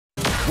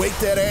Wake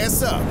that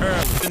ass up.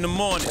 Early in the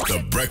morning.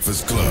 The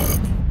Breakfast Club.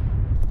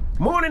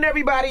 Morning,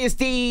 everybody. It's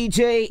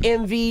DJ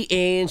MV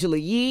Angela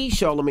Yee,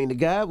 Charlamagne the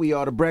God. We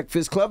are the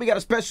Breakfast Club. We got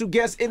a special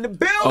guest in the A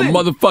building.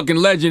 motherfucking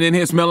legend in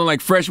here smelling like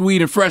fresh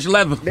weed and fresh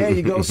leather. There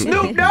you go,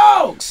 Snoop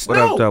Dogg. Snoop.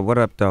 What up, though? What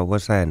up, though?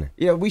 What's happening?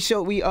 Yeah, we've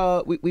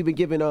been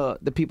giving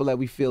the people that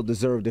we feel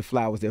deserve their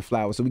flowers.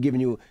 So we're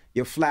giving you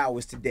your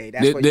flowers today.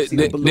 That's why you see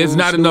the balloons, There's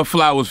not Snoop. enough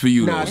flowers for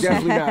you, Nah, though.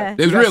 definitely not.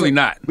 There's really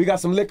not. We got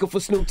some liquor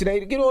for Snoop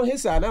today. Get on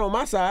his side, not on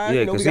my side.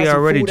 Yeah, You know, because we he got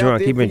some already food out drunk.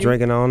 there He been for you.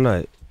 drinking all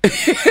night.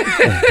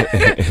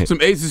 Some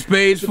Ace of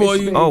Spades for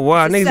you. Oh,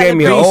 wow. Niggas gave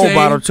me an old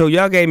bottle, too.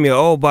 Y'all gave me an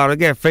old bottle.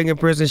 Got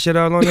fingerprints and shit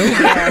all on it.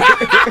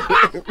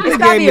 It's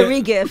gotta be a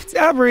re-gift.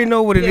 I already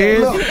know what it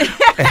is.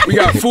 We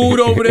got food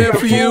over there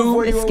for you.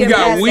 We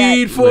got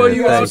weed for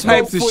you. All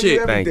types of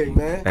shit. Thank you.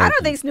 man. I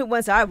don't think Snoop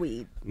wants our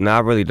weed. No, I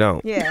really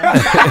don't.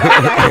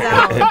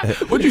 Yeah.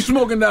 What you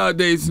smoking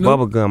nowadays, Snoop?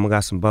 Bubble gum. I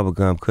got some bubble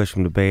gum kush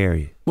from the Bay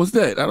Area. What's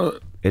that? I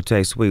don't. It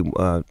tastes sweet.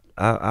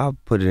 I'll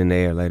put it in the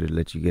air later to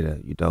let you get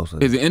your dose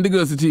of it. Is it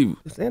indica or sativa?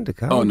 It's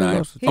indica. Oh,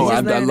 nice. Oh, I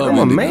love I'm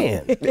a indica.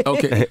 man.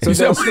 Okay.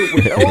 So now, Snoop,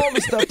 with all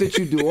the stuff that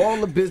you do, all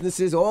the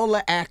businesses, all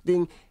the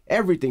acting,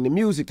 everything, the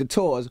music, the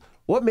tours,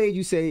 what made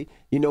you say,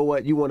 you know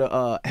what, you want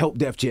to help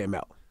Def Jam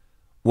out?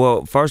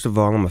 Well, first of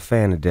all, I'm a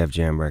fan of Def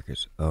Jam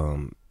records.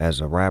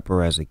 As a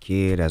rapper, as a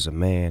kid, as a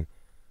man,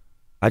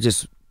 I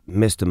just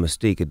missed the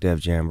mystique of Def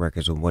Jam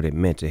records and what it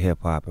meant to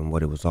hip-hop and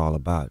what it was all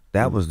about.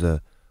 That was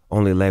the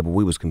only label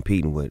we was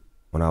competing with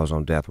when I was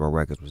on Death Row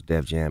Records was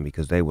Def Jam,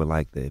 because they were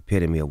like the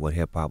epitome of what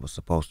hip-hop was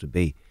supposed to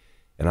be.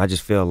 And I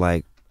just feel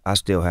like I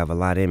still have a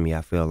lot in me.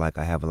 I feel like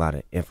I have a lot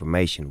of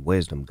information,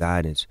 wisdom,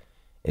 guidance,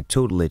 and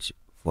tutelage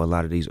for a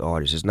lot of these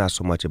artists. It's not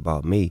so much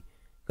about me,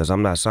 because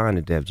I'm not signed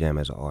to Def Jam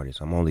as an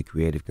artist. I'm only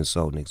creative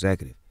consultant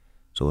executive.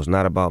 So it's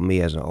not about me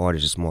as an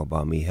artist. It's more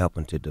about me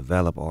helping to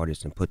develop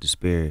artists and put the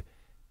spirit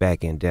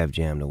back in Def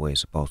Jam the way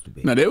it's supposed to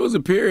be. Now, there was a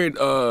period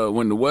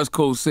when the West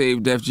Coast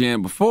saved Def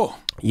Jam before.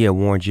 Yeah,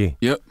 Warren G.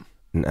 Yep.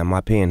 And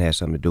my pen had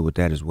something to do with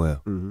that as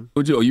well.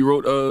 You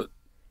wrote on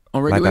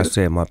Regulator? Like I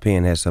said, my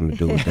pen had something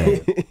to do with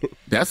that.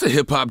 That's a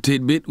hip-hop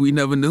tidbit we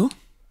never knew.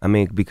 I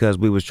mean, because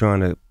we was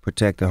trying to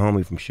protect the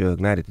homie from Suge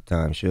Knight at the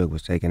time. Suge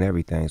was taking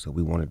everything, so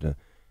we wanted to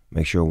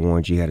make sure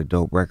Warren G had a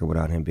dope record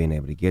without him being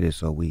able to get it.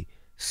 So we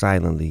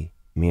silently,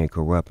 me and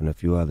Corrupt and a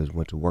few others,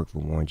 went to work for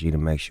Warren G to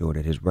make sure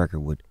that his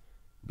record would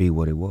be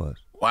what it was.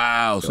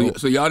 Wow.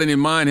 So y'all didn't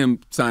mind him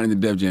signing to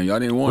Def Jam. Y'all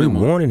didn't want him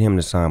on. We wanted him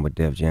to sign with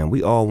Def Jam.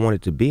 We all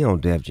wanted to be on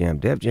Def Jam.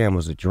 Def Jam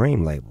was a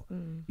dream label.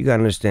 You got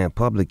to understand,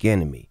 Public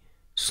Enemy,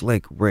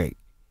 Slick Rick,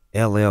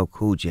 LL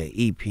Cool J,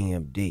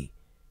 EPMD.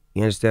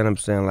 You understand what I'm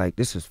saying? Like,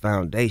 this is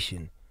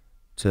foundation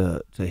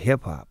to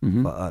hip-hop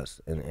for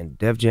us. And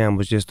Def Jam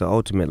was just the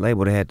ultimate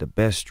label. They had the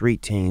best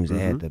street teams. They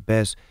had the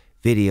best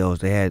videos.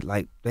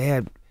 They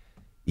had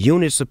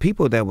units of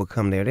people that would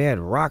come there. They had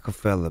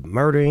Rockefeller,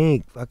 Murder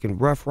Inc., fucking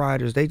Rough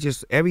Riders.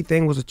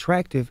 Everything was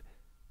attractive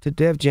to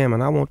Def Jam,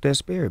 and I want that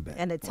spirit back.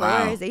 And the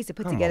tours, they used to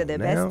put together the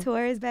best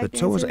tours back then. The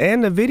tours too.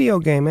 and the video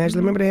game,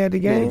 Angela. Remember they had the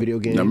game? Yeah, video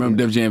game. I remember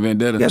Def Jam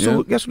Vendetta. Guess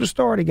what the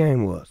star of the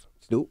game was?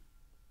 Snoop.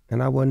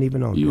 And I wasn't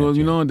even on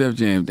You know on Def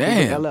Jam.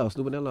 Damn.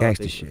 Snoop and LL.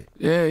 Gangsta shit.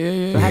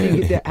 Yeah. So how do you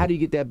get that? How do you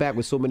get that back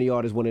with so many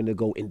artists wanting to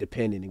go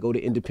independent and go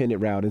the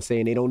independent route and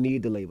saying they don't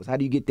need the labels? How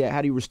do you get that?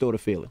 How do you restore the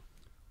feeling?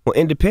 Well,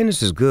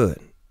 independence is good.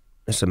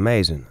 It's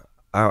amazing.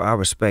 I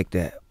respect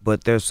that.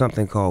 But there's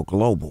something called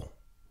global.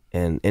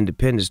 And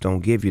independence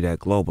don't give you that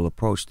global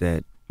approach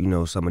that,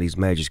 some of these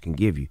majors can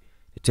give you.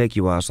 To take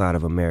you outside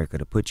of America,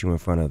 to put you in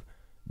front of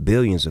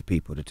billions of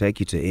people, to take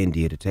you to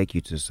India, to take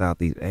you to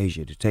Southeast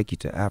Asia, to take you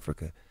to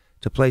Africa,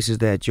 to places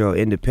that your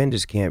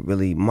independence can't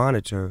really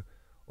monitor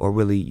or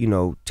really,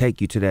 take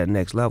you to that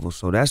next level.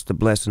 So that's the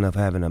blessing of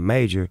having a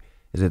major,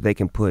 is that they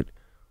can put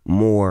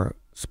more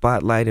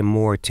spotlight and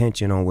more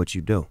attention on what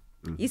you do.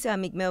 You saw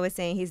Meek Mill was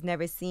saying he's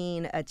never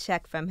seen a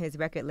check from his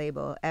record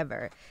label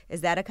ever. Is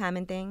that a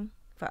common thing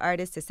for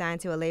artists to sign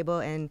to a label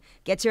and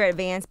get your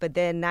advance but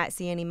then not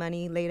see any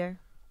money later?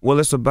 Well,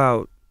 it's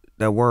about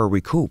that word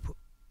recoup.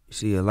 You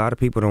see, a lot of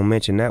people don't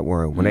mention that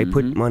word. When they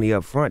put money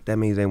up front, that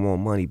means they want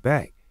money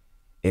back.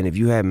 And if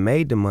you haven't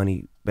made the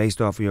money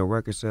based off of your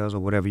record sales or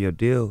whatever your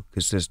deal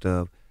consists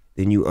of,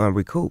 then you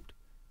unrecouped.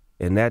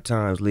 And that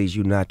times leads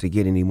you not to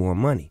get any more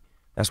money.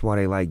 That's why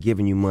they like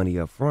giving you money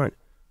up front,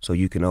 so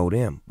you can owe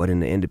them. But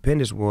in the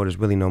independence world, there's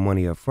really no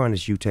money up front.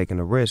 It's you taking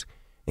a risk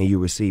and you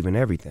receiving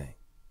everything.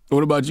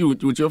 What about you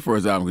with your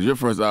first album? Because your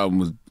first album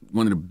was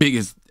one of the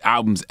biggest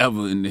albums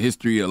ever in the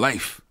history of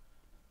life.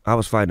 I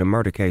was fighting a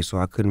murder case, so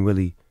I couldn't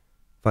really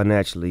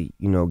financially,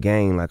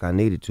 gain like I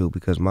needed to,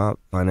 because my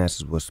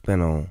finances were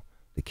spent on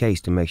the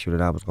case to make sure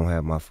that I was going to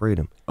have my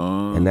freedom.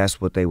 And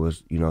that's what they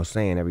was,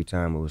 saying every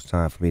time it was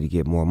time for me to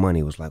get more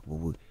money. It was like,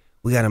 well,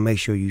 we got to make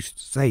sure you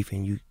safe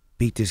and you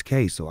beat this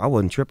case. So I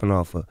wasn't tripping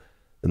off of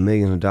the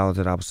millions of dollars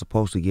that I was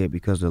supposed to get,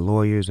 because the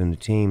lawyers and the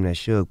team that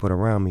Suge put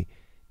around me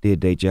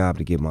did their job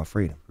to get my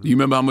freedom. Do you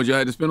remember how much you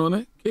had to spend on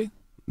that, kid?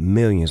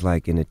 Millions,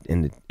 like in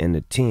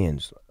the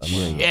tens of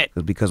millions.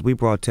 Shit. Because we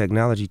brought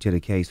technology to the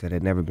case that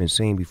had never been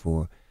seen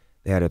before,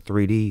 they had a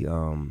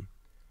 3D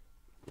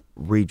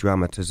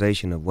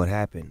re-dramatization of what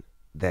happened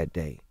that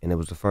day, and it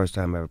was the first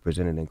time I ever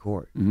presented in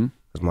court.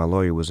 Because my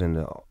lawyer was in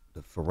the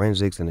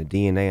forensics and the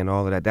DNA and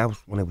all of that. That was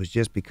when it was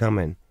just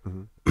becoming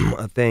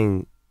a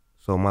thing.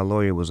 So my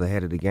lawyer was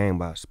ahead of the game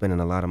by spending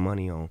a lot of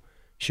money on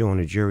showing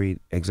the jury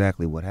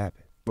exactly what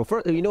happened. Well,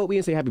 first, you know what? We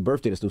didn't say happy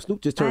birthday to Snoop.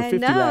 Snoop just turned 50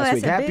 know, last that's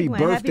week. a Happy big one.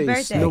 Happy birthday,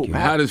 birthday. Snoop. Thank you.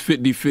 How does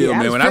 50 feel, Yeah, how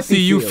man? does When I 50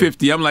 see you feel?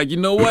 50, I'm like, you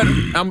know what?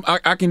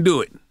 I can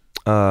do it.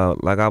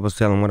 Like I was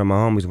telling one of my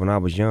homies when I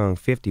was young,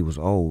 50 was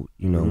old.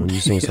 You know, when you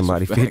seen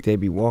somebody 50, they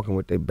be walking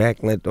with their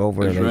back leant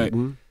over. That's and right.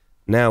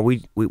 Now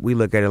we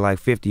look at it like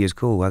 50 is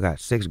cool. I got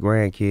 6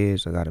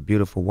 grandkids. I got a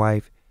beautiful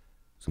wife,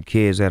 some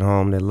kids at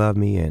home that love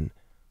me, and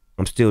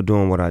I'm still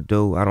doing what I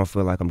do. I don't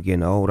feel like I'm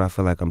getting old. I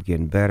feel like I'm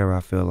getting better. I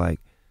feel like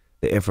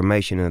the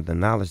information and the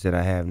knowledge that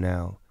I have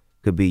now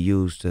could be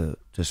used to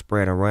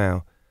spread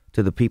around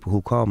to the people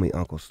who call me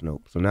Uncle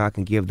Snoop. So now I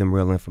can give them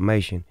real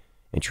information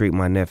and treat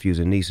my nephews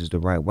and nieces the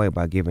right way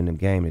by giving them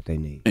game that they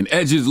need. And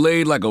edges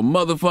laid like a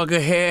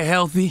motherfucker, hair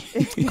healthy.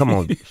 Come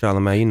on,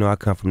 Charlamagne, you know I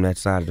come from that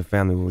side of the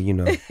family where, you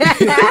know.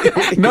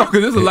 No,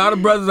 because there's a lot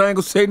of brothers, I ain't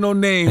gonna say no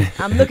name.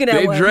 I'm looking at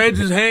They one. dreads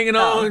is hanging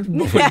on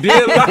for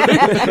dear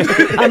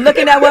life. I'm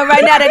looking at one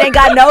right now that ain't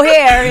got no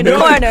hair in the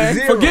corner.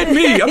 Forget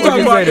me. I'm You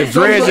talking about say the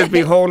dreads just be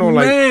holding on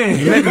like,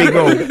 Man. let me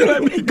go.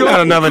 Let me go.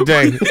 Not another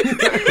day.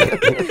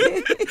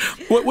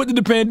 What did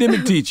the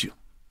pandemic teach you?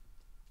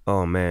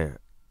 Oh, man.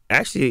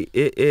 Actually,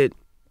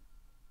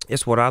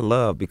 it's what I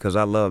love because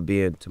I love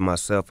being to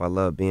myself. I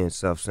love being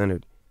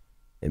self-centered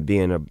and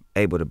being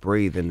able to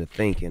breathe and to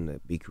think and to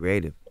be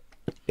creative.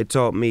 It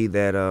taught me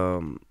that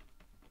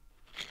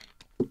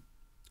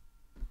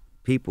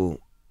people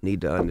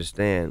need to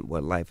understand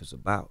what life is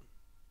about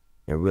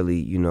and really,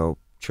 you know,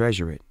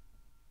 treasure it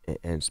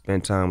and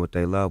spend time with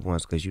their loved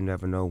ones because you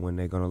never know when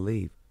they're going to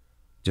leave.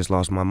 Just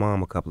lost my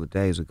mom a couple of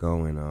days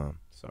ago, and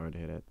Sorry to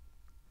hear that.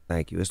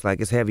 thank you. It's like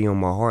it's heavy on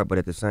my heart, but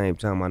at the same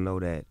time, I know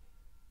that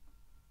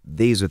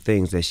these are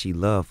things that she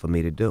loved for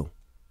me to do,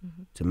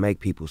 to make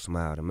people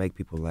smile, to make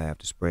people laugh,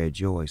 to spread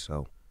joy.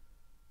 So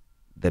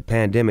the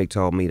pandemic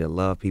taught me to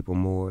love people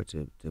more,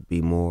 to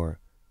be more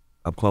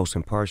up close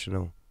and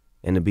personal,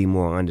 and to be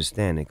more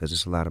understanding because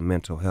there's a lot of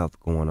mental health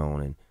going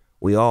on. And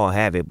we all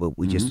have it, but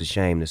we just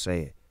ashamed to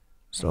say it.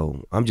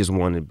 So I'm just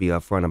wanting to be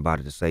upfront about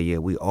it to say, yeah,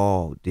 we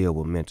all deal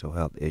with mental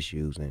health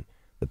issues. And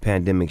the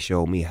pandemic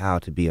showed me how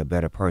to be a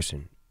better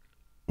person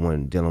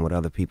when dealing with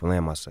other people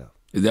and myself.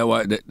 Is that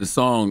why the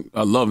song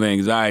I Love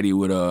Anxiety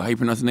with how you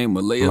pronounce the name?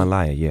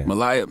 Malaya, yeah.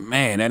 Malaya,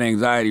 man, that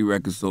anxiety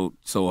record's so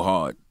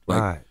hard.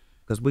 Like, Right.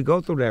 Because we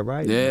go through that,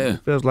 right? Yeah.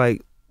 It feels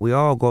like we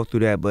all go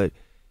through that, but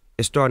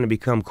it's starting to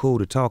become cool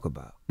to talk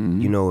about.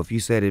 You know, if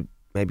you said it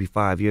maybe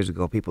 5 years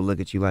ago, people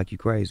look at you like you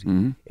crazy.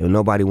 And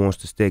nobody wants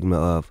the stigma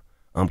of,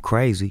 I'm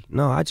crazy.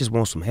 No, I just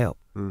want some help.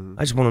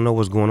 I just want to know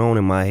what's going on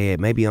in my head.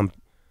 Maybe I'm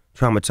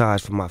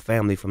traumatized from my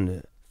family from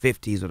the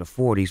 50s or the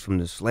 40s, from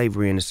the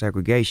slavery and the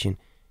segregation,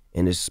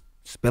 and it's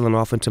spilling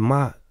off into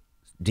my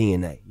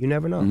DNA. You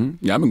never know.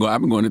 Yeah, I've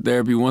been going to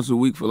therapy once a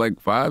week for like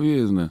 5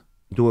 years now.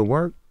 Do it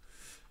work?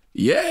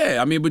 Yeah,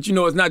 I mean, but you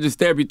know, it's not just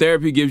therapy.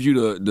 Therapy gives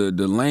you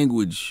the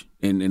language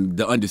and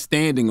the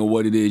understanding of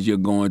what it is you're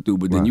going through,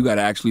 but then you got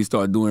to actually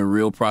start doing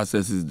real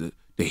processes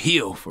to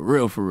heal for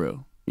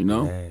real, you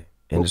know? Yeah.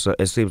 And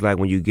it seems like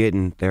when you get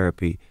in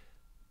therapy,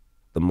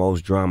 the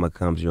most drama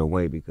comes your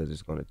way because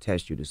it's going to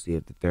test you to see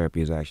if the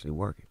therapy is actually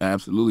working.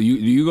 Absolutely.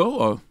 Do you go?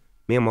 Or?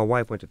 Me and my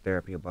wife went to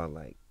therapy about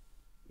like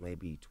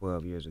maybe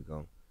 12 years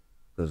ago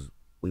because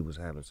we was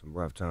having some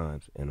rough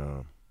times. And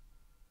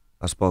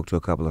I spoke to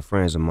a couple of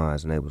friends of mine,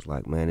 and they was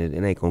like, man, it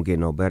ain't going to get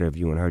no better if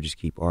you and her just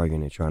keep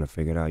arguing and trying to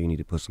figure it out. You need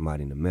to put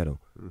somebody in the middle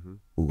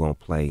who going to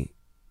play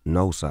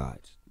no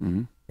sides.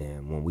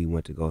 And when we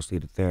went to go see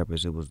the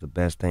therapist, it was the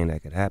best thing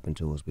that could happen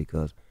to us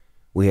because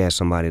we had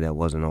somebody that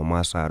wasn't on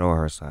my side or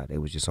her side. They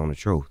was just on the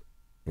truth.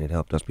 And it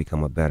helped us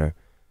become a better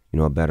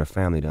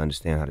family to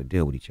understand how to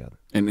deal with each other.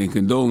 And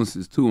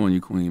condolences, too, on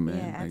your queen, man.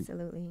 Yeah, Like,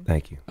 absolutely.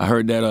 Thank you. I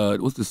heard that,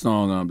 what's the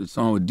song? The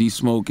song with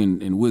D-Smoke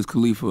and Wiz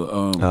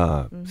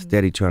Khalifa.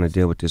 Steady trying to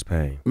deal with this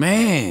pain.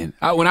 Man,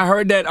 when I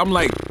heard that, I'm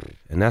like,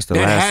 And that's the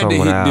that last had song to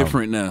on the hit album.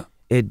 different now.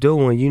 It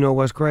do, and you know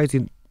what's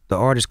crazy? The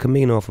artist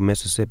Camino from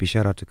Mississippi,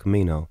 shout out to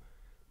Camino,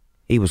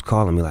 he was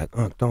calling me like,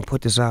 don't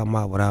put this album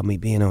out without me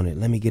being on it.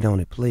 Let me get on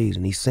it, please.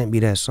 And he sent me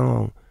that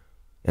song,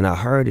 and I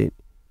heard it,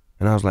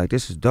 and I was like,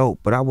 this is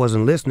dope. But I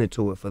wasn't listening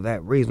to it for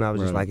that reason. I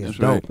was just like, it's That's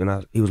dope. right.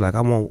 And he was like,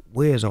 I want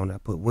Wiz on it. I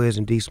put Wiz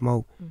and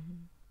D-Smoke.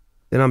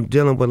 Then I'm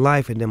dealing with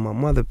life, and then my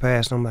mother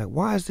passed. I'm like,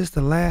 why is this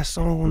the last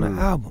song on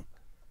the album?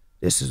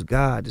 This is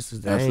God. This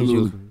is the angel.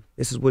 Absolutely.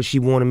 This is what she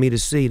wanted me to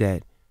see,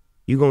 that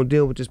you're going to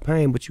deal with this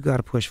pain, but you got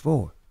to push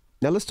forward.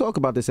 Now let's talk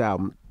about this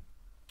album.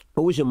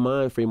 What was your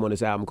mind frame on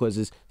this album? Because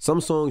there's some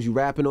songs you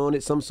rapping on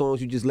it, some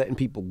songs you just letting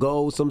people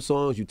go, some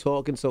songs you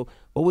talking. So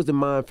what was the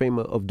mind frame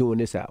of doing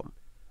this album?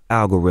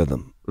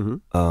 Algorithm.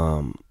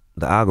 The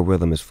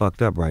algorithm is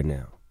fucked up right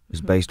now.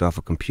 It's based off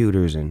of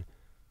computers and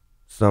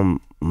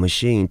some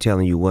machine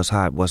telling you what's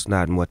hot, what's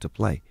not, and what to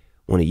play.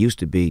 When it used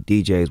to be,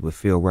 DJs would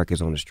fill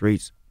records on the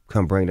streets,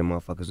 come bring them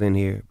motherfuckers in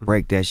here,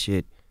 break that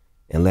shit,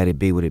 and let it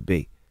be what it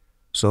be.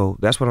 So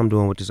that's what I'm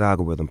doing with this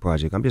algorithm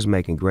project. I'm just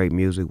making great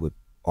music with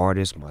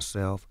artists,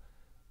 myself,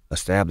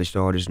 established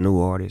artists, new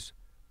artists,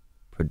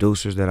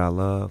 producers that I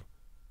love,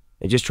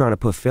 and just trying to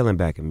put feeling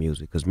back in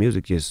music, because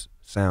music just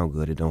sound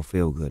good. It don't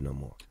feel good no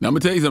more. Now I'm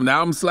gonna tell you something. The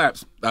album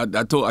slaps.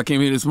 I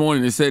came here this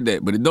morning and said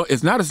that, but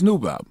it's not a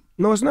Snoop album.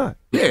 No, it's not.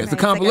 Yeah, it's a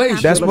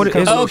compilation. That's what it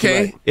is.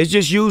 Okay. It's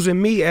just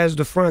using me as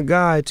the front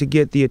guy to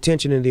get the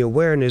attention and the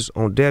awareness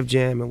on Def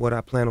Jam and what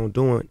I plan on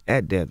doing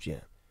at Def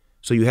Jam.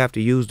 So you have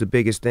to use the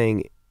biggest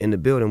thing in the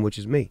building, which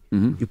is me.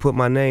 You put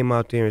my name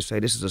out there and say,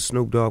 this is a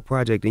Snoop Dogg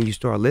project, and you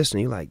start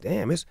listening, you're like,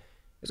 damn, it's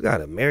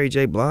got a Mary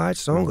J. Blige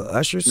song, a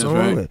Usher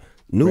song, a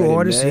new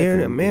artist here.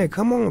 And man,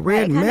 come on,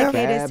 Red Meth.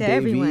 Caters to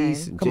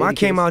everyone. Come on, I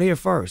came out here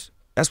first.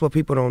 That's what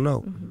people don't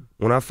know.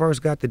 When I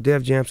first got the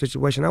Def Jam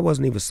situation, I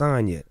wasn't even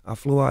signed yet. I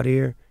flew out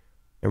here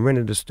and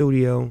rented a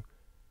studio,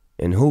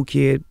 and Who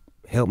Kid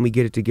helped me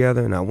get it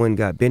together, and I went and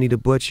got Benny the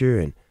Butcher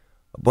and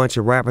a bunch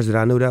of rappers that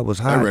I knew that was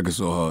hot. That record's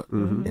so hard.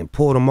 And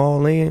pulled them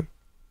all in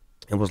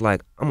and was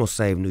like, I'm gonna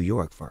save New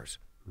York first.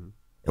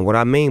 And what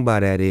I mean by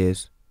that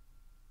is,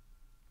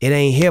 it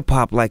ain't hip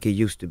hop like it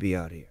used to be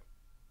out here.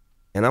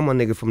 And I'm a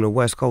nigga from the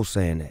West Coast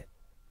saying that.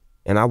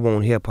 And I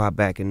want hip hop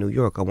back in New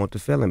York. I want the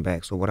feeling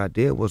back. So what I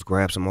did was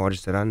grab some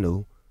artists that I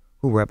knew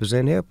who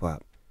represent hip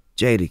hop.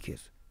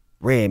 Jadakiss,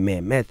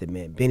 Redman, Method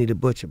Man, Benny the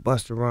Butcher,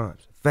 Busta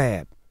Rhymes,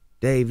 Fab,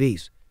 Dave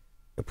East,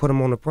 and put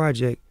them on the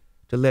project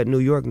to let New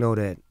York know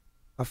that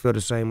I feel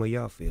the same way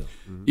y'all feel.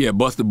 Yeah,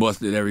 Busta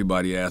busted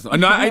everybody ass. No,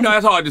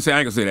 that's hard to say. I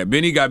ain't gonna say that.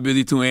 Benny got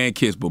busy too and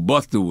Kiss, but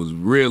Busta was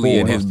really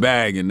in his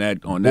bag in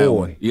that on that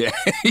one. Yeah,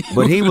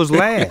 but he was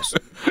last.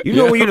 You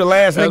know when you're the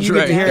last nigga, you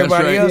get to hear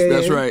everybody else.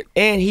 That's right.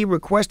 And he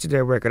requested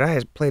that record. I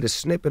had played a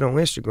snippet on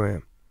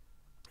Instagram,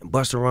 and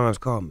Busta Rhymes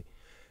called me.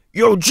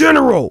 Yo,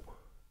 General,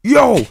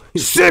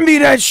 send me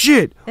that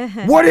shit.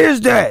 What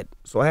is that?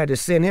 So I had to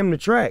send him the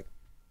track,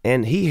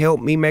 and he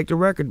helped me make the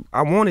record.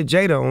 I wanted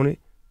Jada on it,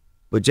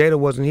 but Jada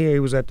wasn't here. He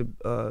was at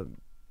the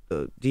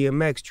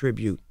DMX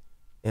tribute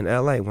in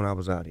LA when I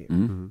was out here.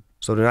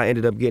 So then I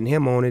ended up getting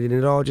him on it, and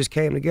it all just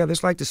came together.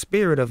 It's like the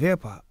spirit of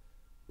hip hop.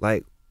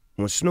 Like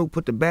when Snoop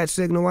put the bat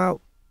signal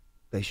out,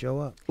 they show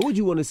up. Who would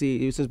you want to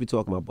see, since we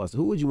talking about Busta,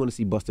 who would you want to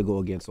see Busta go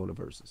against on the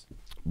verses?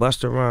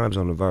 Busta Rhymes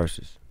on the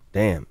verses.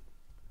 Damn.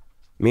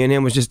 Me and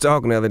him was just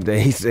talking the other day.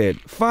 He said,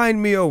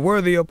 find me a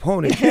worthy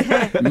opponent.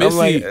 I'm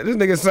like, this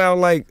nigga sound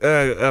like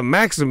a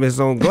Maximus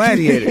on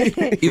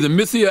Gladiator. Either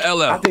Missy or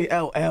LL. I think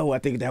LL, I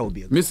think that would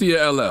be a good Missy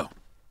or LL.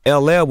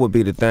 LL would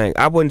be the thing.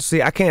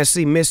 I can't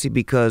see Missy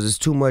because there's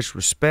too much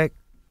respect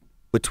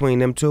between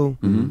them two.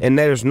 And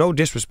there's no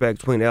disrespect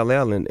between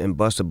LL and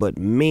Busta, but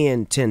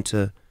men tend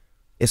to,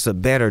 it's a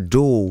better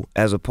duel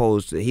as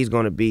opposed to he's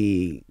going to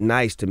be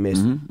nice to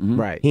Missy.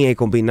 Right. He ain't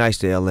going to be nice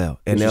to LL,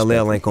 and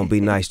LL ain't going to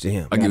be nice to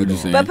him. I get what you're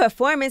saying. But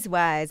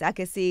performance-wise, I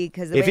could see,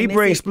 because if he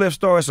brings Spliff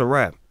Star, it's a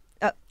rap.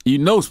 You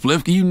know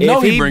Spliff, you know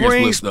he brings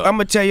Spliff Star. I'm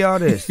going to tell y'all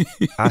this.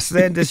 I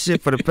said this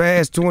shit for the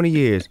past 20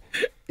 years.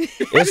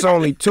 It's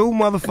only two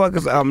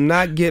motherfuckers I'm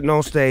not getting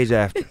on stage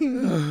after.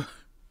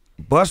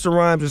 Busta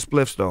Rhymes and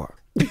Spliff Star.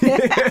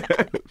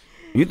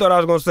 You thought I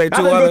was gonna say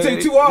two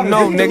others?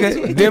 No,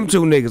 nigga, them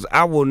two niggas.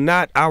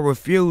 I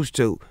refuse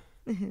to.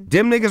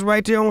 Them niggas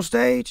right there on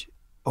stage,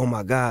 oh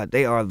my God,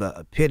 they are the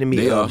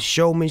epitome of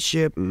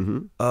showmanship,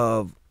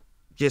 of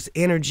just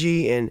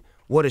energy and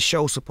what a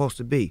show's supposed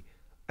to be.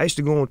 I used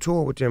to go on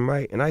tour with them,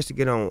 right? And I used to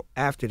get on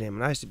after them,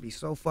 and I used to be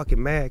so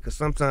fucking mad because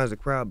sometimes the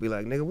crowd be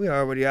like, nigga, we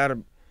already out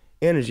of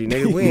energy,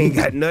 nigga. We ain't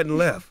got nothing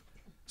left.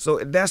 So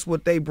that's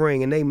what they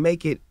bring, and they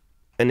make it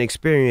an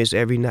experience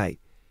every night.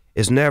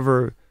 It's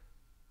never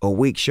a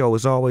weak show.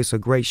 It's always a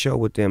great show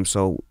with them.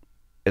 So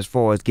as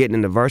far as getting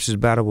in the versus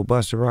battle with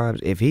Busta Rhymes,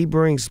 if he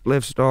brings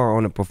Spliff Star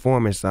on the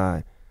performance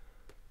side,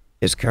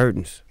 it's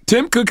curtains.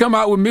 Tim could come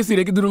out with Missy.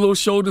 They could do the little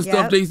shoulder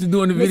stuff they used to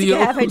do in the video.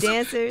 Have her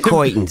dancers.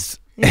 Coitons.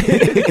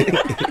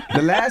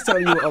 The last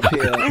time you were up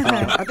here,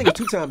 I think it was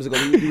 2 times ago,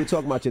 you were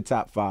talking about your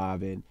top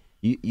 5, and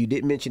you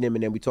didn't mention him,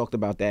 and then we talked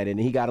about that, and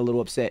he got a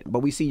little upset. But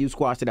we see you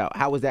squashed it out.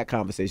 How was that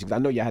conversation? Because I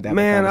know you had to have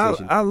a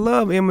conversation. I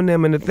love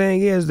Eminem, and the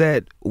thing is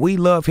that we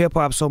love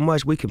hip-hop so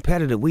much. We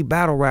competitive. We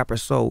battle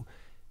rappers, so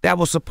that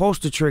was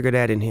supposed to trigger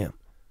that in him.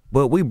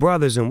 But we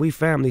brothers and we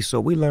family, so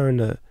we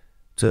learn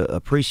to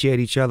appreciate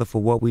each other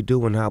for what we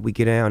do and how we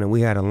get down, and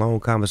we had a long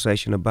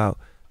conversation about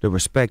the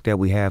respect that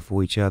we have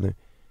for each other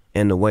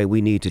and the way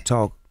we need to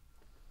talk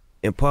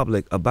in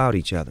public about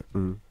each other.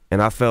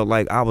 And I felt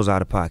like I was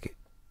out of pocket.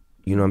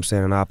 You know what I'm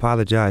saying? And I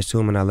apologized to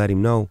him and I let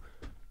him know.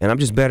 And I'm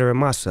just better at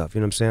myself.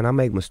 You know what I'm saying? I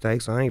make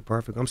mistakes. I ain't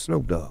perfect. I'm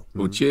Snoop Dogg.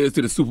 Well, cheers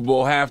to the Super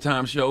Bowl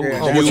halftime show.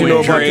 What you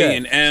know about that?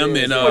 And M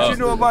and what you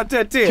know about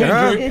that, Tim?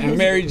 Huh? And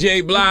Mary J.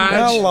 Blige.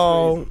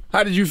 Hello.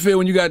 How did you feel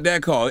when you got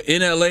that call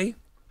in LA?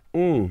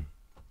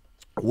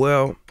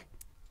 Well,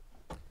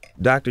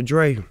 Dr.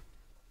 Dre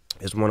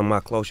is one of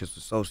my closest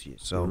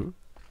associates. So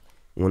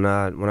when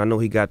I knew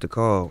he got the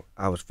call,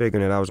 I was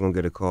figuring that I was gonna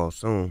get a call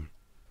soon.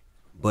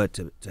 But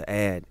to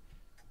add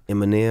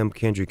Eminem,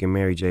 Kendrick, and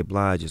Mary J.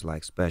 Blige is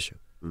like special.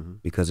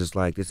 because it's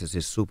like this is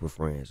his super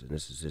friends and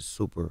this is his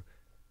super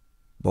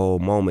bowl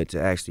moment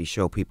to actually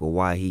show people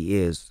why he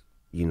is,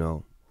 you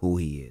know, who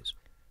he is.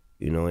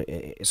 You know,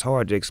 it's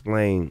hard to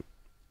explain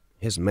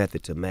his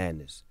method to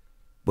madness.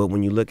 But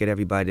when you look at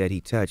everybody that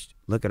he touched,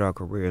 look at our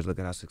careers, look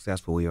at how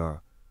successful we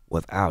are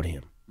without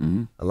him.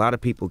 A lot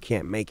of people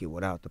can't make it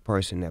without the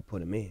person that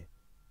put him in.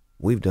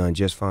 We've done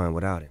just fine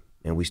without him,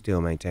 and we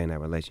still maintain that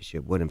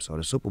relationship with him. So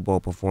the Super Bowl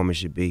performance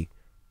should be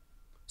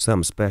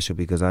something special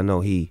because I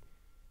know he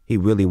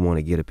really want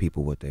to give the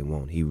people what they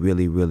want. He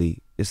really,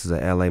 this is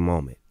a LA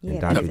moment. Yeah,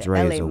 and Dr.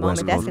 Dre is a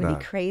West Coast That's gonna guy.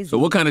 be crazy. So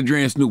what kind of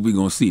Dre and Snoop we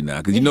gonna see now?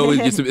 Because you know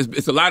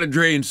it's a lot of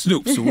Dre and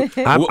Snoop. So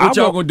what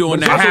y'all gonna do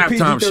on the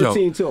halftime show?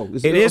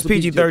 It is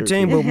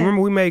PG-13, but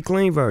remember we made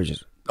clean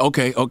versions.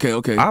 Okay.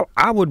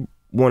 I would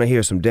want to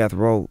hear some Death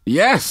Row.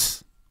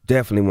 Yes.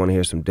 Definitely want to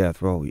hear some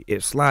Death Row.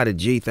 It slide a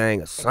G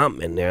thing or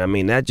something in there. I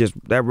mean that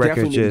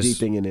record just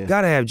G-thing in there.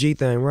 Gotta have G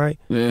thing, right?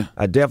 Yeah.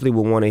 I definitely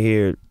would want to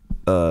hear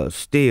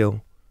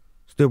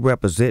Still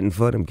representing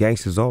for them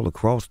gangsters all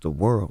across the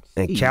world.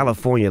 And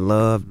California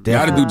Love.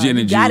 Gotta do Gin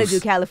and Juice. Gotta do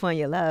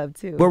California Love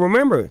too. But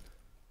remember,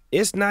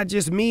 it's not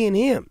just me and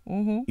him.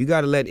 You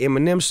gotta let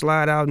Eminem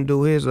slide out and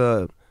do his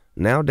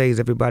nowadays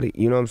everybody,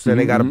 you know what I'm saying,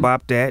 they gotta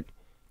bop that.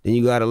 Then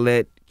you gotta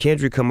let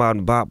Kendrick come out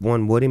and bop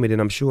one with him, and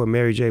then I'm sure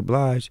Mary J.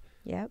 Blige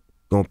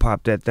gonna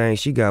pop that thing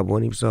she got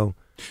with him. So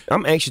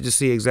I'm anxious to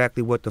see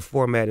exactly what the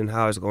format and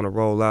how it's gonna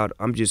roll out.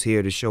 I'm just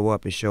here to show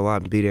up and show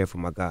out and be there for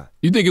my guy.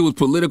 You think it was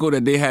political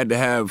that they had to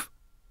have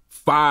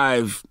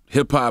 5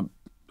 hip hop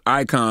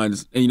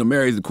icons, and you know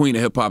Mary's the queen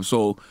of hip hop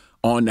soul,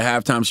 on the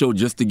halftime show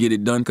just to get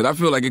it done? Because I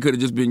feel like it could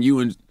have just been you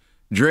and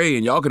Dre,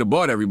 and y'all could have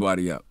bought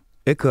everybody out.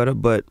 It could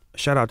have, but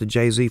shout out to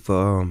Jay-Z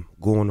for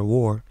going to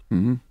war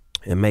and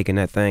making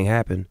that thing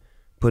happen,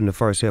 putting the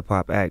first hip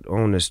hop act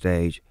on the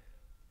stage.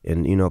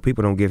 And you know,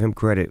 people don't give him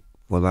credit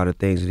for a lot of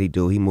things that he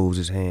do. He moves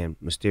his hand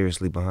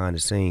mysteriously behind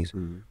the scenes,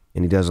 and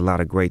he does a lot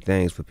of great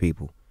things for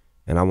people.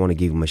 And I want to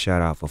give him a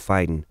shout out for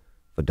fighting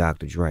for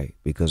Dr. Dre,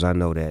 because I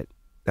know that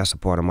that's a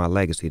part of my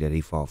legacy that he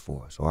fought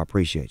for. So I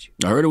appreciate you.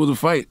 I heard it was a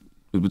fight.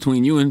 It was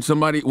between you and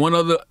one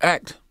other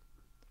act.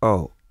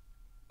 Oh,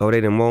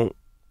 they didn't want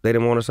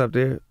us up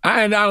there?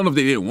 I don't know if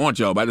they didn't want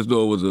y'all, but I just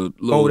thought it was a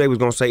little... Oh, they was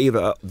gonna say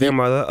either them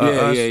or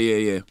us?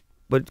 Yeah.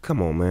 But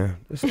come on, man.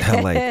 This is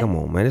LA. Come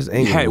on, man. This is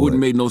Inglewood. Yeah, it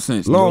wouldn't have made no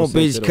sense. Long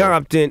Beach,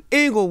 Compton,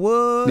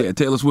 Inglewood. Yeah,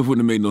 Taylor Swift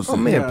wouldn't have made no sense.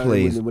 Oh, man,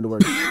 please.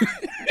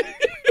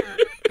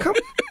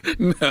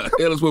 No,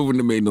 Taylor Swift wouldn't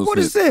have made no sense. What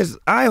is this?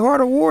 iHeart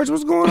Awards?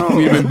 What's going on?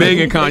 We've been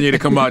begging Kanye to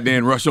come out there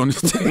and rush on the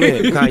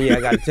stage. Yeah, Kanye, I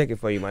got a ticket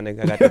for you, my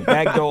nigga. I got the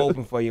back door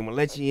open for you. I'm going to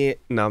let you in.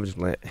 No, I'm just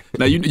playing.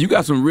 Now, you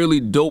got some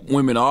really dope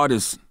women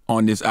artists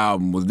on this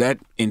album. Was that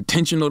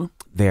intentional?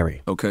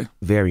 Very. Okay.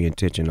 Very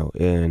intentional.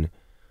 And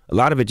a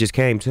lot of it just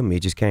came to me.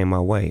 It just came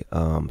my way.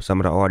 Some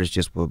of the artists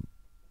just were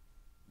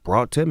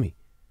brought to me.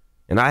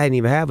 And I didn't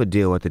even have a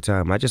deal at the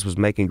time. I just was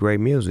making great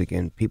music,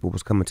 and people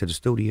was coming to the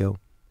studio.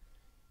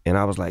 And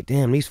I was like,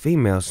 damn, these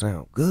females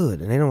sound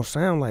good. And they don't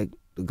sound like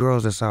the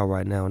girls that's out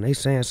right now. And they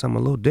saying something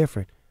a little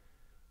different.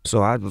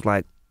 So I was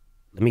like,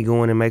 let me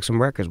go in and make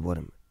some records with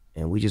them.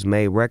 And we just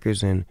made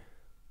records. And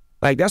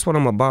like, that's what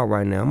I'm about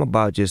right now. I'm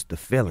about just the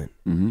feeling.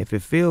 If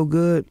it feel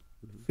good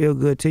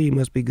to you, it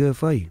must be good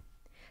for you.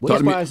 What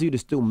inspires you to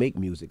still make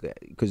music?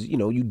 Because, you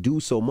know, you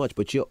do so much,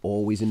 but you're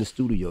always in the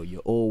studio.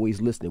 You're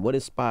always listening. What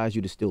inspires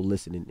you to still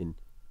listen?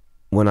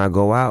 When I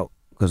go out,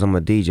 because I'm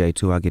a DJ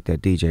too, I get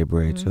that DJ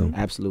bread too.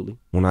 Absolutely.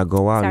 When I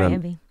go out, Sorry,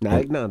 Envy.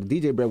 No,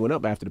 the DJ bread went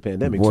up after the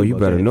pandemic. Boy, you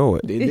better know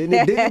it. Didn't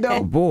it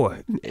though?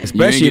 Boy,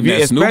 especially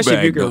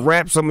if you can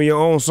rap some of your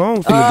own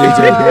songs for the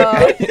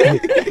DJ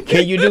bread.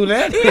 Can you do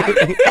that?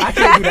 I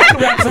can't do that. I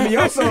can rap some of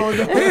your songs.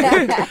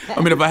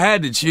 I mean, if I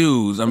had to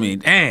choose, I mean,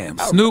 damn,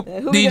 Snoop,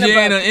 DJ,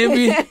 and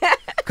Envy.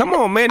 Come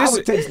on, man. I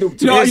would take Snoop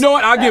too. You know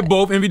what? I'll get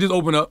both. Envy, just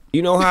open up.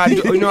 You know how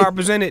I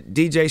present it?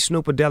 DJ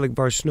Snoopadelic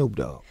versus Snoop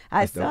Dogg.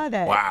 I saw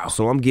that. Wow.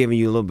 So I'm giving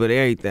you a little bit of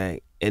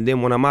everything. And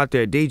then when I'm out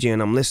there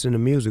DJing, I'm listening to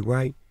music,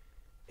 right?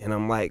 And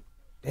I'm like,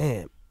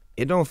 damn,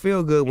 it don't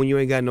feel good when you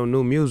ain't got no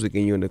new music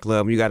and you in the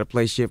club. You got to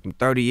play shit from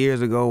 30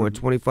 years ago or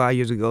 25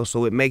 years ago.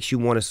 So it makes you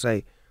want to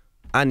say,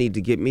 I need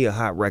to get me a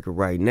hot record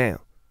right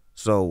now.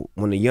 So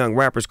when the young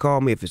rappers call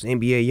me, if it's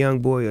NBA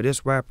Youngboy or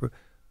this rapper,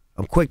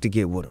 I'm quick to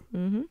get with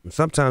them. And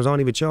sometimes I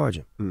don't even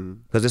charge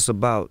them because it's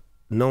about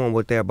knowing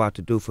what they're about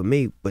to do for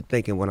me, but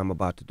thinking what I'm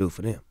about to do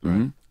for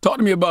them. Talk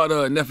to me about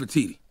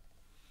Nefertiti.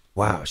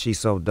 Wow, she's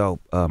so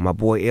dope. My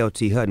boy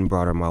LT Hutton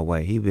brought her my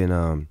way. He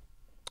been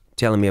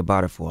telling me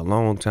about her for a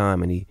long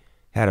time, and he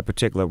had a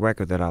particular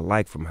record that I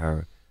liked from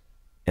her.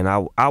 And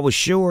I was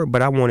sure,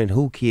 but I wanted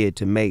Who Kid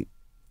to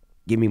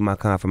give me my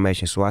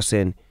confirmation. So I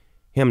sent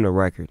him the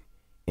record,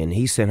 and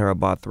he sent her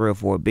about 3 or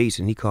 4 beats,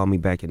 and he called me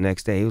back the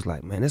next day. He was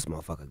like, man, this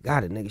motherfucker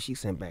got it, nigga. She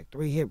sent back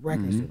 3 hit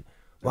records and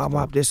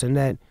wop this and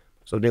that.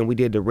 So then we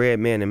did the Red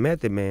Man and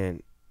Method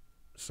Man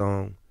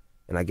song,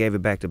 and I gave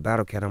it back to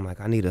Battle Cat. I'm like,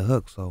 I need a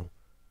hook, so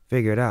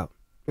figure it out.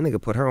 The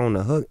nigga put her on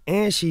the hook,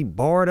 and she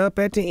barred up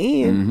at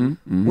the end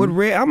with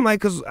Red. I'm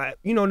like, because,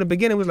 in the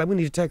beginning, it was like, we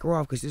need to take her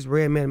off because this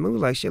Red Man. We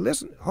was like, shit,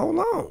 listen, hold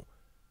on.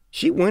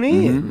 she went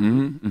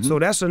in. So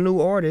that's a new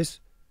artist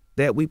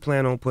that we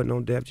plan on putting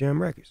on Def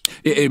Jam Records.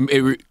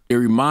 It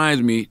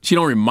reminds me, she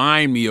don't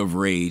remind me of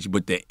Rage,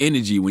 but the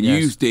energy, when you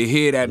used to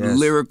hear that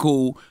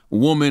lyrical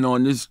woman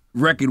on this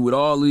record with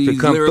all these to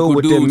come lyrical through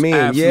with dudes. them men.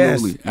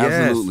 Absolutely,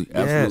 absolutely.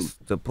 Yes,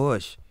 to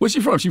push. Where's she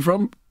from? She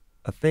from?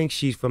 I think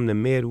she's from the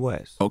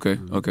Midwest. Okay,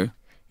 okay.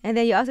 And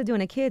then you're also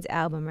doing a kids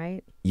album,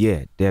 right?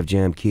 Yeah, Def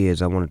Jam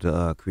Kids. I wanted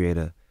to create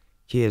a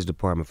kids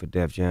department for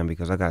Def Jam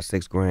because I got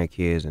 6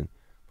 grandkids, and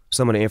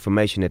some of the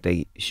information that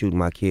they shoot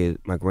my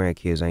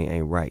grandkids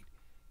ain't right.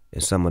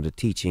 And some of the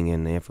teaching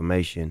and the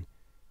information,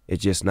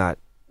 it's just not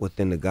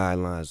within the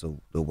guidelines of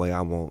the way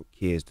I want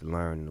kids to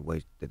learn and the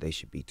way that they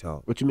should be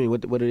taught. What you mean?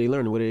 What are they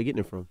learning? What are they getting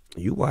it from?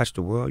 You watch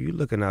the world, you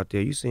looking out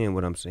there, you seeing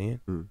what I'm seeing.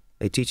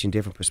 They teaching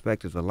different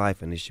perspectives of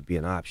life, and it should be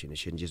an option. It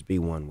shouldn't just be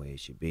one way. It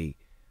should be,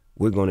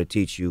 we're going to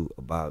teach you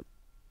about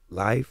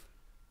life,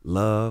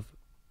 love,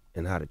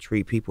 and how to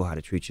treat people, how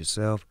to treat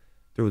yourself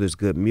through this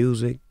good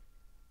music,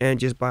 and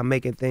just by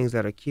making things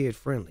that are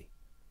kid-friendly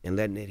and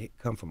letting it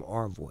come from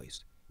our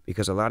voice.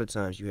 Because a lot of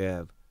times you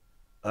have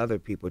other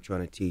people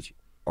trying to teach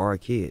our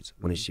kids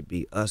when it should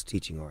be us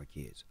teaching our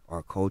kids,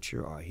 our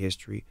culture, our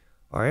history,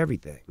 our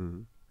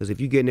everything. Because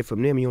if you're getting it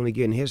from them, you're only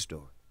getting his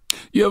story.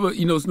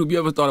 Snoop, you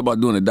ever thought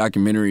about doing a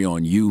documentary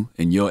on you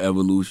and your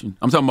evolution?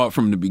 I'm talking about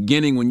from the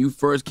beginning when you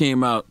first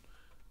came out,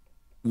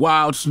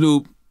 Wild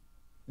Snoop,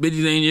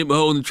 Bitches Ain't Yet But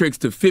Holding Tricks,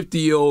 to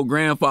 50-year-old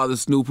grandfather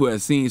Snoop, who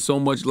has seen so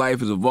much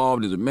life, has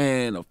evolved as a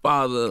man, a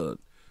father,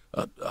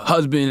 a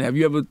husband. Have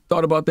you ever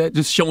thought about that?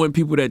 Just showing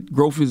people that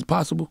growth is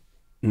possible?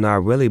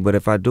 Not really, but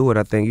if I do it,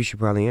 I think you should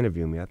probably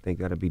interview me. I think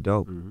that'd be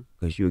dope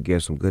because you would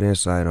get some good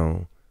insight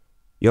on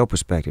your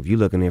perspective. You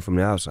looking in from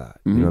the outside.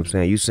 You know what I'm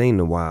saying? You seen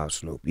the wild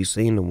Snoop. You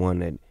seen the one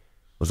that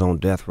was on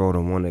death row,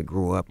 the one that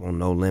grew up on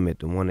No Limit,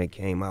 the one that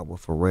came out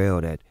with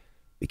Pharrell, that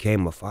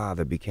became a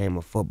father, became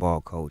a football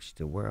coach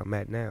to where I'm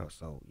at now.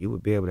 So you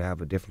would be able to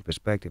have a different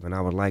perspective, and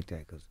I would like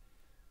that because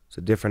it's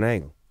a different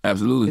angle.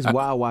 Absolutely. It's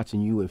wild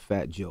watching you and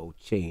Fat Joe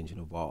change and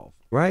evolve.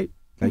 Right?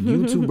 Like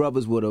you two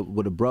brothers were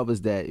the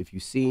brothers that if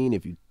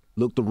you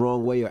look the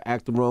wrong way or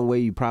act the wrong way,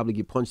 you probably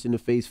get punched in the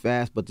face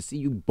fast. But to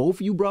see both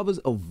of you brothers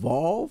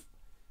evolve,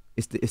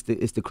 it's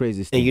the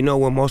craziest thing. And you know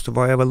where most of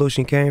our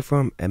evolution came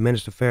from? At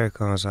Minister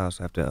Farrakhan's house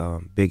after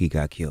Biggie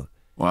got killed.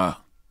 Wow.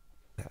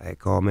 I had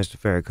called Mr.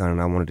 Farrakhan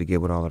and I wanted to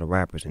get with all of the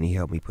rappers, and he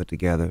helped me put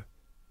together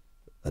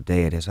a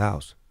day at his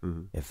house.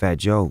 And Fat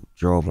Joe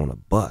drove on a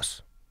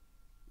bus,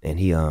 and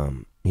he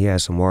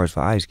had some words for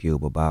Ice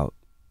Cube about,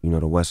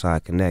 the West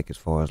Side Connect, as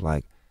far as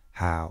like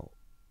how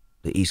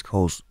the East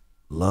Coast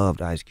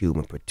loved Ice Cube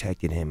and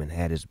protected him and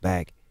had his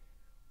back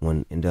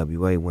when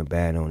NWA went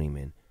bad on him,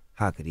 and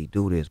how could he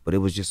do this? But it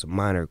was just a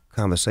minor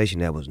conversation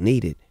that was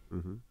needed,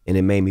 and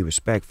it made me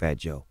respect Fat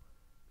Joe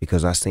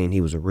because I seen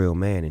he was a real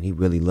man and he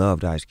really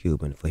loved Ice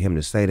Cube. And for him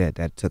to say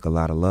that took a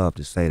lot of love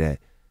to say that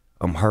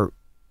I'm hurt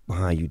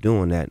behind you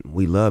doing that, and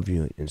we love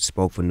you, and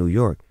spoke for New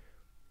York.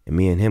 And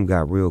me and him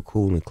got real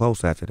cool and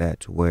close after that,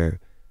 to where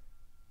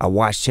I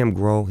watched him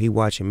grow, he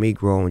watching me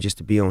grow, and just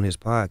to be on his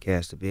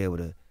podcast, to be able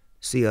to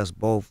see us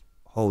both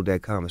hold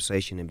that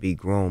conversation and be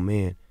grown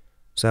men,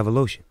 it's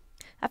evolution.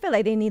 I feel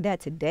like they need that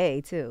today,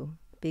 too,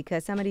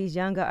 because some of these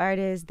younger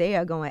artists, they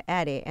are going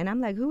at it. And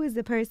I'm like, who is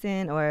the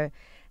person, or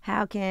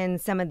how can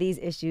some of these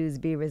issues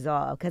be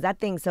resolved? Because I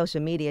think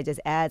social media just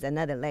adds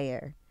another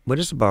layer. But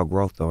it's about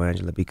growth, though,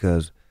 Angela,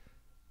 because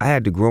I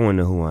had to grow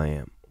into who I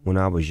am. When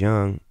I was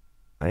young,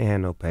 I ain't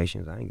had no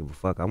patience. I didn't give a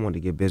fuck. I wanted to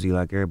get busy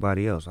like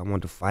everybody else. I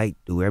wanted to fight,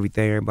 do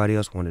everything everybody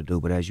else wanted to do.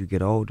 But as you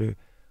get older,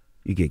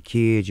 you get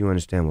kids, you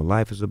understand what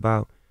life is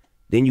about,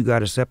 then you got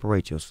to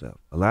separate yourself.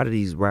 A lot of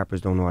these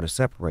rappers don't know how to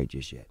separate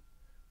just yet.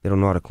 They don't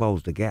know how to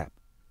close the gap.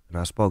 And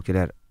I spoke to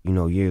that,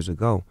 years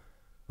ago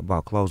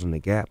about closing the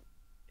gap.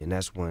 And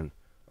that's when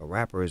a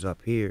rapper is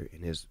up here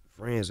and his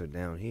friends are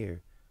down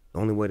here. The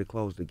only way to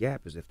close the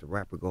gap is if the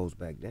rapper goes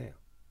back down,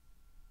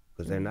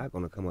 because they're not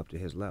going to come up to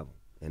his level.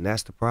 And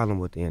that's the problem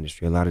with the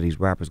industry. A lot of these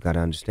rappers got to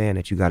understand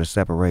that you got to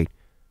separate,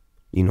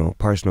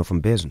 personal from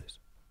business.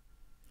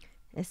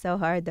 It's so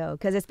hard, though,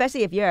 because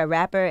especially if you're a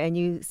rapper and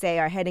you, say,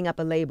 are heading up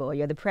a label, or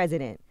you're the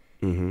president,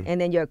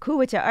 and then you're cool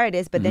with your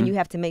artist, but then you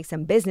have to make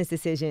some business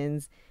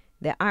decisions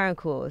that aren't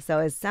cool. So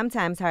it's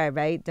sometimes hard,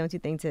 right? Don't you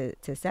think,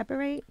 to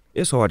separate?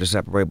 It's hard to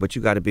separate, but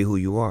you got to be who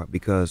you are,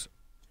 because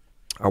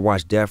I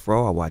watched Death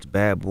Row, I watched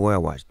Bad Boy, I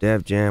watched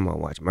Def Jam, I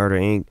watched Murder,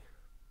 Inc.,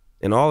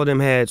 and all of them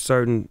had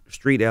certain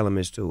street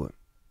elements to it.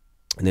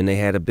 And then they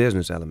had a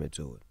business element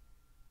to it.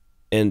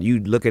 And you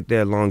look at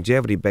their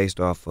longevity based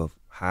off of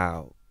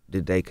how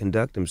did they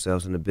conduct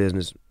themselves in the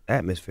business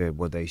atmosphere.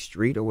 Were they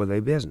street or were they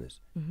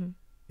business? And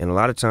a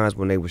lot of times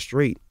when they were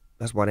street,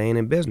 that's why they ain't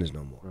in business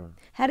no more.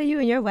 How do you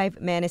and your wife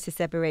manage to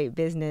separate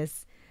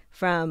business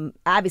from,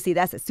 obviously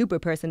that's a super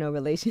personal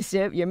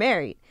relationship, you're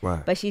married,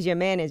 Right. but she's your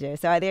manager.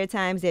 So are there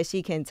times that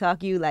she can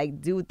talk you, like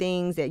do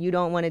things that you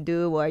don't want to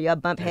do, or y'all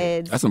bump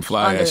heads? That's some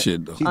fly ass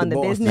shit, though. On the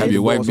boss. business? Have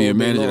your wife be a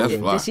Boss all day manager, long. that's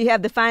fly. Does she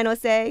have the final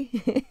say?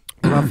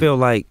 Well, I feel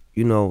like,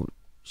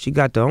 she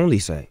got the only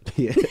say.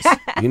 Yes.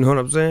 You know what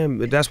I'm saying?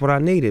 But that's what I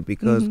needed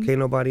because can't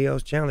nobody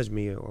else challenge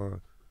me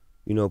or,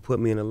 you know, put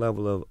me in a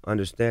level of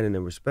understanding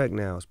and respect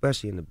now,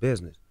 especially in the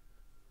business.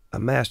 I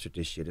mastered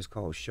this shit. It's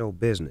called show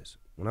business.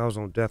 When I was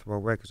on Death Row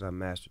Records, I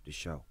mastered the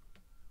show.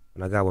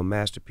 When I got with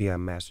Master P, I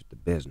mastered the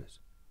business.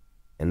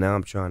 And now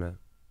I'm trying to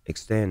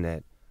extend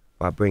that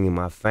by bringing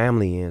my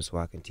family in so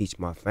I can teach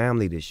my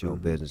family this show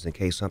business in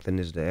case something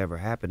is to ever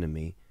happen to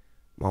me.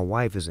 My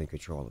wife is in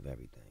control of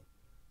everything.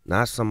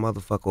 Not some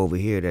motherfucker over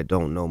here that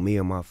don't know me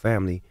or my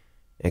family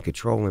and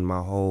controlling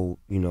my whole,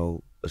 you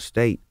know,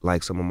 estate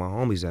like some of my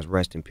homies that's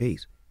rest in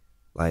peace.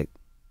 Like,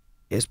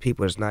 it's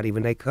people that's not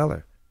even their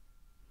color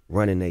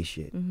running they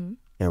shit and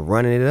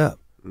running it up.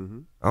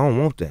 I don't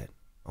want that.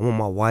 I want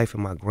my wife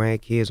and my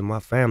grandkids and my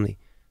family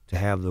to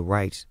have the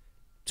rights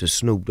to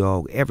Snoop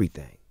Dogg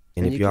everything.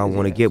 And if y'all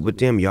want to get with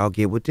them, y'all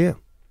get with them.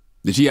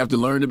 Did she have to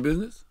learn the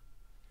business?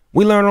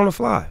 We learn on the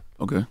fly.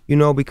 Okay. You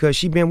know, because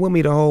she been with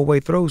me the whole way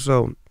through,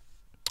 so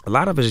a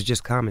lot of it is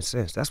just common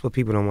sense. That's what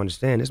people don't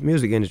understand. This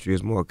music industry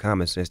is more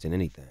common sense than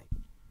anything.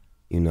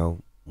 You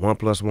know, 1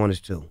 + 1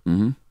 is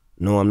 2.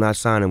 No, I'm not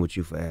signing with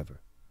you forever.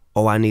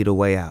 Oh, I need a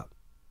way out.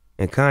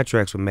 And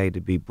contracts were made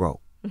to be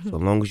broke. So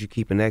long as you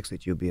keep an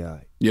exit, you'll be all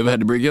right. You ever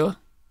had to break yours?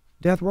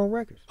 Death Row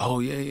Records. Oh,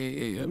 yeah.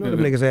 You know them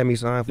niggas had me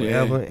signed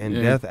forever and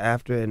death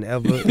after and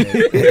ever.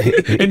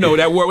 You know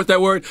that word, what's that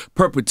word?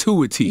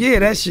 Perpetuity. Yeah,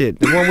 that shit.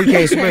 The one we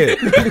can't spell.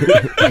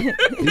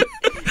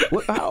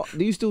 How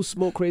do you still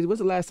smoke crazy? What's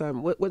the last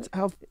time?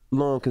 How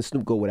long can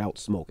Snoop go without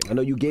smoking? I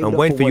know you gave. I'm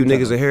waiting for you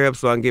niggas to hurry up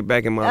so I can get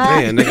back in my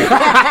band.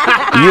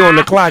 Nigga. You on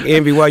the clock,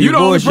 Envy, while you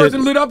bullshit. You the only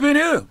person lit up in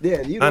here.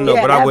 Yeah, I know,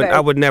 but I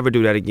would never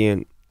do that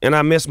again. And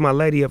I miss my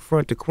lady up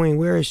front, the Queen.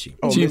 Where is she?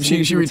 Oh, she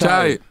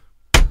retired.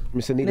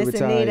 Miss Anita Miss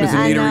retired. Anita, Miss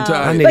Anita I know.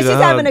 retired. But she's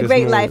having a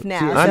great life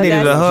now. I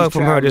needed a hug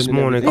from her this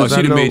morning. Oh,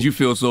 she'd have made you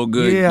feel so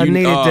good. Yeah, I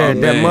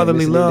needed that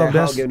motherly love.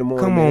 That's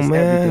Come on,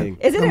 man.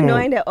 Is it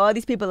annoying that all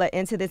these people are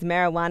into this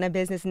marijuana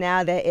business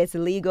now, that it's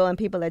legal and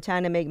people are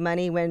trying to make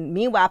money, when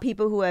meanwhile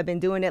people who have been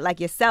doing it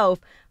like yourself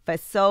for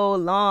so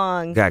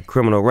long got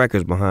criminal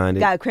records behind it.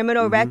 Got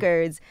criminal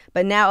records,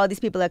 but now all these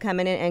people are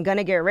coming in and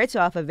gonna get rich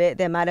off of it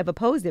that might have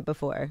opposed it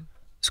before.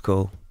 It's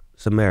cool.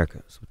 It's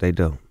America. It's what they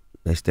do.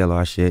 They steal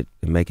our shit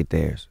and make it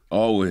theirs.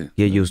 Always.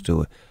 Get used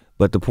to it.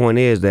 But the point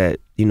is that,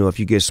 you know, if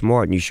you get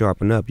smart and you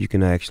sharpen up, you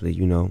can actually,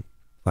 you know,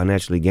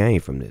 financially gain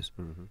from this.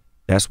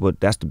 That's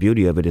the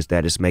beauty of it, is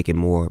that it's making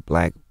more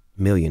black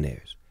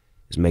millionaires.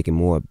 It's making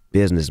more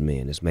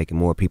businessmen. It's making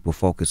more people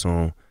focus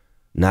on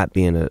not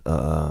being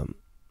a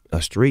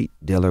street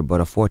dealer,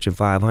 but a Fortune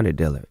 500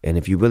 dealer. And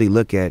if you really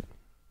look at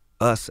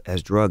us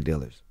as drug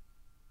dealers,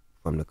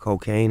 from the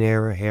cocaine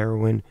era,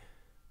 heroin,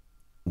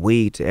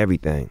 weed to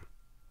everything,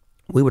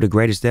 we were the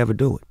greatest to ever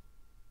do it.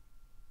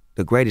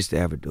 The greatest to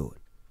ever do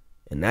it.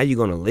 And now you're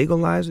going to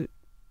legalize it?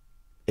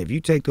 If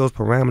you take those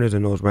parameters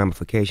and those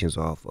ramifications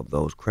off of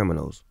those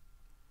criminals,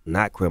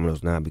 not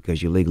criminals now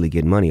because you legally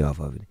get money off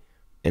of it,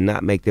 and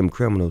not make them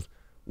criminals,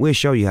 we'll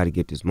show you how to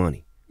get this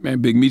money. Man,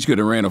 Big Meech could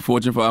have ran a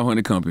Fortune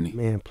 500 company.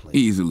 Man, please.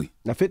 Easily.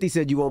 Now, 50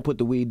 said you won't put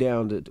the weed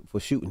down for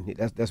shooting.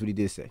 That's what he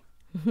did say.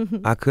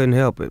 I couldn't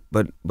help it.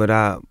 But when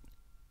I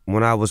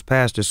was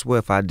Pastor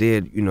Swift, I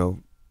did, you know,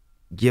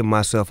 give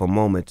myself a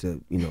moment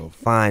to, you know,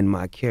 find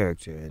my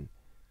character.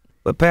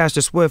 But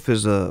Pastor Swift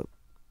is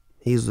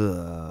he's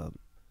a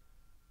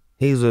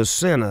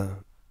sinner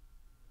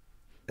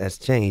that's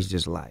changed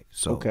his life.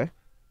 So,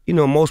 you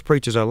know, most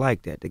preachers are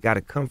like that. They got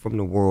to come from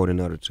the world in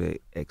order to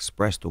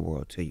express the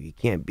world to you. He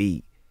can't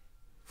be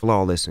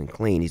flawless and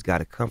clean. He's got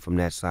to come from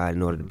that side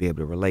in order to be able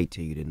to relate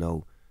to you, to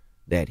know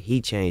that he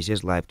changed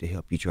his life to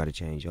help you try to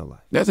change your life.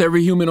 That's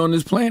every human on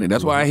this planet.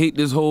 That's why I hate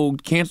this whole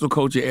cancel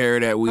culture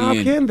era that we in. How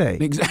can they?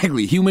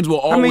 Exactly. Humans will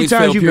always How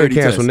many times you been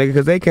canceled, nigga?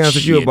 Because they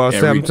canceled you about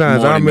 7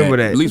 times. I remember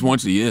that. At least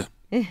once a year.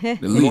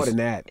 At least. More than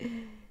that.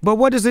 But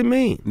what does it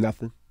mean?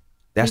 Nothing.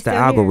 That's the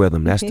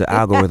algorithm. That's the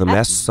algorithm.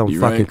 That's some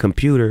fucking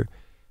computer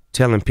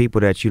telling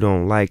people that you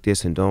don't like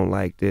this and don't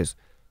like this.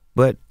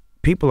 But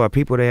people are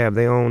people. They have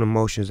their own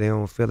emotions, their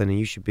own feeling, and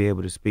you should be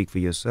able to speak for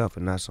yourself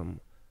and not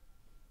some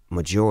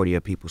majority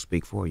of people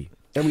speak for you.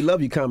 And we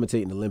love you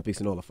commentating the Olympics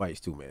and all the fights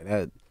too,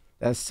 man.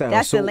 That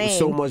sounds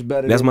so much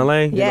better. That's my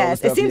lane?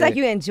 Yes. It seems like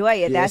you enjoy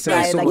it. That's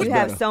why. Like, you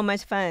have so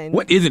much fun.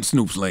 What isn't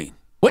Snoop's lane?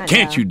 What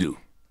can't you do?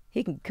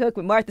 He can cook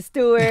with Martha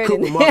Stewart.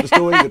 He's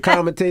a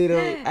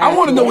commentator. I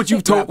want to know what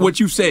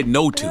you said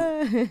no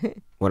to.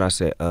 What I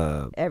said,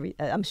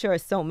 I'm sure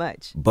it's so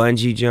much.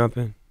 Bungee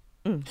jumping.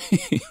 It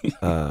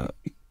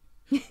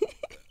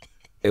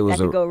was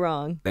that could go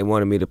wrong. They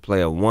wanted me to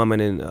play a woman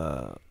in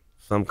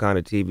some kind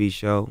of TV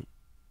show,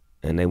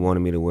 and they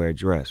wanted me to wear a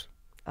dress.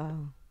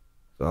 Oh.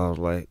 So I was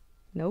like,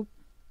 nope.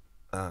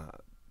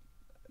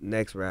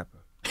 Next rapper.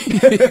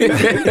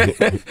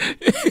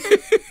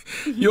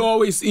 You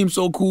always seem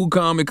so cool,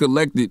 calm, and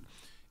collected.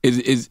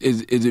 Is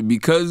it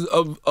because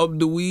of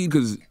the weed?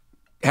 Because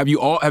have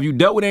you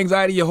dealt with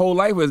anxiety your whole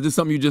life, or is this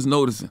something you just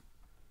noticing?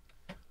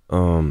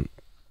 I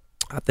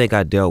think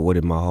I dealt with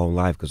it my whole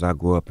life because I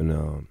grew up in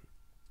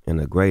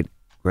a great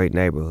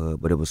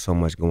neighborhood, but it was so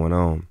much going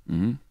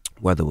on.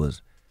 Whether it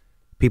was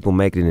people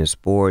making it in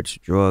sports,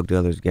 drug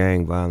dealers,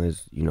 gang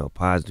violence, you know,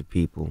 positive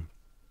people.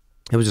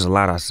 It was just a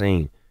lot I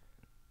seen.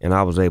 And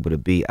I was able to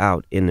be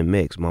out in the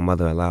mix. My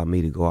mother allowed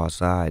me to go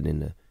outside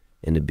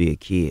and to be a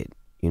kid,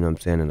 you know what I'm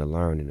saying, and to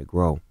learn and to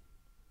grow.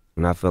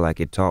 And I feel like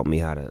it taught me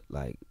how to,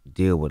 like,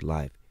 deal with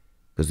life.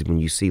 Because when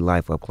you see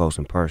life up close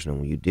and personal,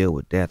 when you deal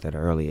with death at an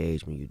early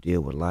age, when you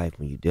deal with life,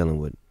 when you're dealing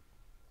with,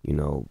 you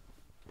know,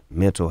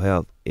 mental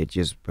health, it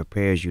just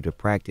prepares you to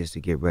practice to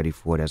get ready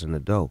for it as an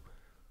adult.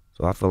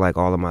 So I feel like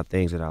all of my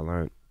things that I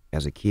learned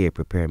as a kid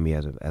prepared me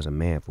as a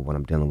man for what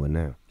I'm dealing with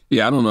now.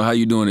 Yeah, I don't know how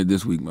you doing it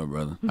this week, my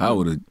brother. I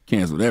would have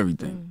canceled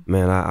everything.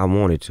 Man, I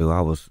wanted to.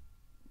 I was,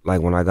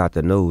 like, when I got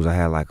the news, I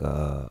had like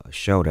a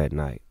show that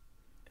night.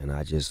 And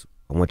I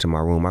went to my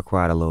room, I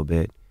cried a little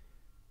bit.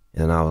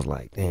 And I was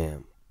like,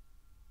 damn,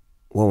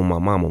 what would my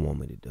mama want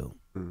me to do?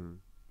 Mm-hmm.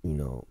 You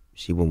know,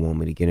 she would want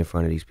me to get in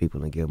front of these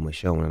people and give them a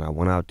show. And I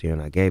went out there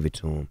and I gave it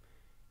to them.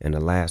 And the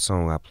last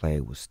song I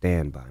played was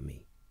Stand By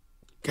Me.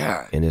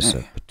 God, and it's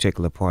man. a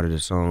particular part of the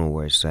song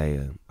where it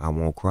say, I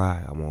won't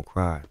cry, I won't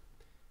cry.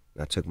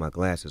 And I took my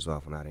glasses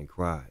off and I didn't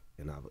cry.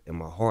 And in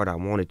my heart, I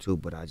wanted to,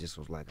 but I just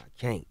was like, I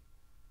can't.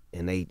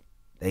 And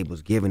they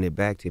was giving it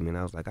back to me, and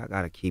I was like, I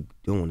gotta keep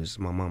doing this. This is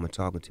my mama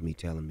talking to me,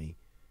 telling me,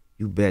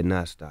 you better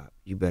not stop.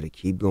 You better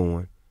keep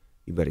going.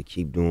 You better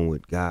keep doing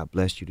what God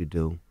blessed you to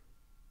do,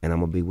 and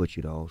I'm gonna be with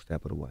you the whole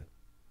step of the way.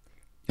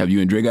 Have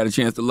you and Dre got a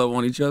chance to love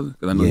on each other?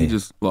 Because I know he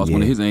just lost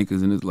one of his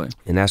anchors in his life.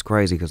 And that's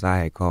crazy, because I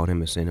had called him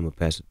and sent him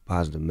a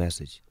positive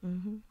message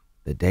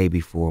the day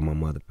before my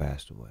mother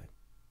passed away.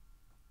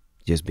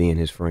 Just being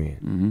his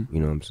friend, you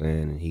know what I'm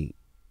saying? And he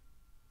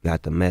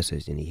got the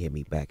message and he hit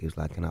me back. He was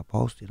like, can I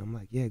post it? I'm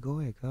like, yeah, go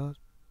ahead, cuz.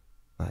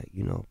 Like,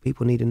 you know,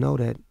 people need to know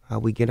that how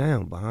we get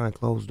down behind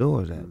closed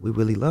doors, that we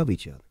really love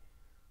each other.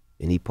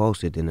 And he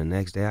posted, and the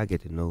next day I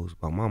get the news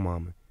about my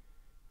mama,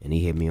 and he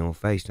hit me on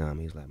FaceTime.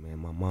 He's like, man,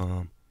 my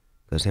mom,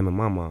 because him and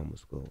my mom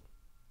was cool.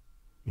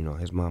 You know,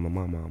 his mom and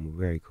my mom were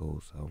very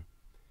cool. So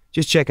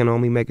just checking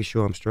on me, making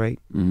sure I'm straight.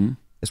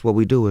 That's what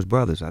we do as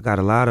brothers. I got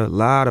a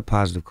lot of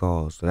positive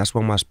calls. So that's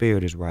why my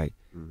spirit is right.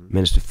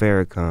 Minister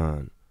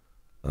Farrakhan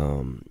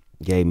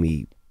gave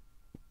me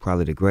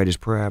probably the greatest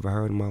prayer I ever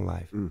heard in my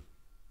life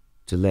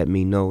to let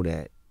me know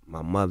that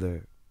my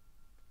mother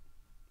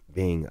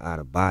being out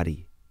of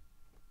body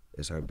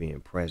is her being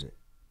present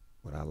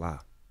with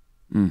Allah.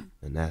 And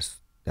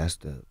that's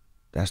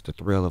the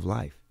thrill of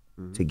life,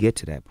 to get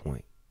to that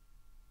point.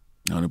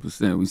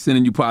 100%. We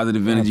sending you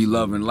positive energy,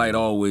 love, and light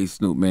always,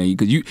 Snoop, man.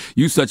 Because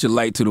you such a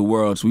light to the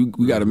world, so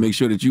we got to make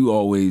sure that you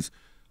always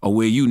are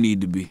where you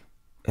need to be.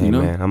 Hey, you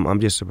know? man,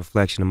 I'm just a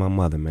reflection of my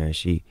mother, man.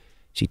 She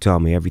taught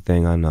me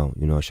everything I know.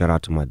 You know, shout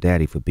out to my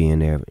daddy for being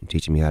there and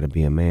teaching me how to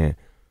be a man.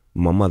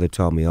 My mother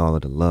taught me all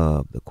of the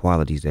love, the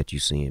qualities that you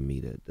see in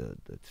me, the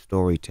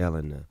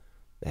storytelling,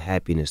 the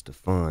happiness, the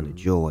fun, the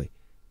joy.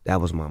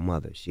 That was my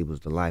mother. She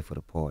was the life of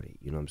the party.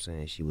 You know what I'm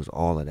saying? She was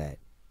all of that.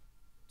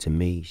 To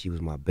me, she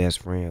was my best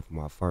friend for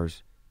my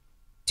first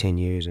 10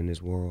 years in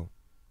this world.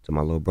 Till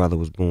my little brother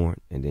was born,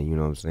 and then, you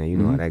know what I'm saying? You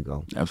know how that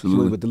go.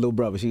 Absolutely. With the little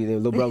brother. The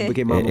little brother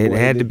became my It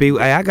had to be,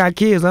 hey, I got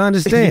kids, I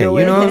understand.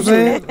 you know what I'm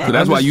saying? So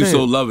that's why you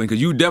so loving, because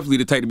you definitely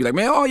the type to be like,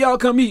 man, oh, y'all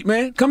come eat,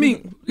 man. Come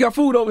eat. We got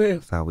food over here.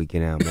 That's how we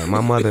get out, man.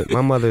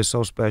 My mother is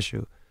so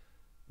special.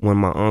 When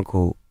my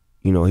uncle,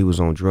 you know, he was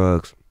on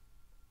drugs,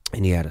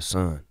 and he had a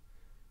son,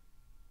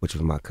 which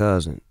was my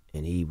cousin,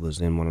 and he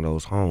was in one of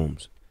those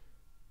homes.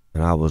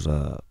 And I was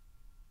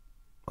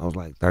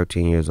like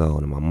 13 years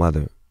old, and my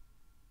mother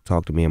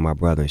talked to me and my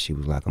brother, and she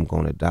was like, I'm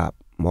going to adopt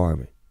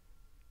Marvin.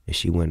 And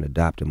she went and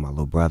adopted my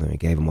little brother and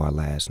gave him our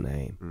last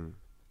name.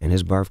 And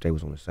his birthday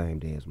was on the same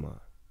day as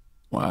mine.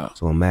 Wow.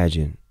 So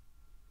imagine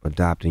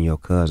adopting your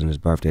cousin, his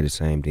birthday the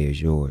same day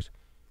as yours,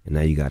 and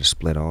now you got to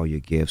split all your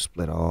gifts,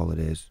 split all of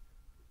this.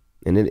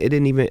 And I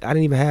didn't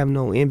even have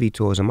no envy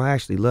towards him. I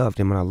actually loved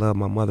him, and I love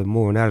my mother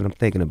more. Now that I'm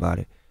thinking about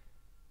it,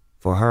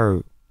 for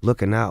her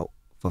looking out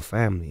for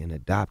family and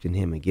adopting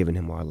him and giving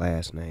him our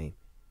last name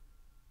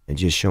and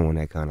just showing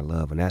that kind of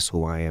love. And that's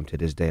who I am to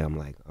this day.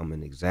 I'm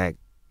an exact,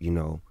 you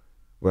know,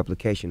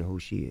 replication of who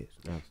she is.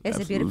 It's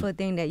a beautiful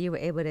thing that you were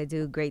able to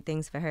do great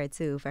things for her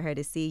too, for her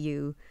to see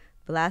you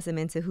blossom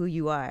into who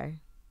you are.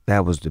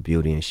 That was the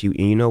beauty. And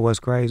you know what's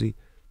crazy?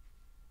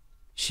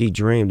 She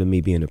dreamed of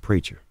me being a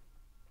preacher.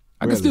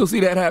 I can still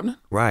see that happening.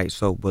 Right.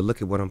 So, but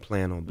look at what I'm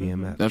playing on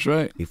BMF. That's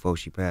right. Before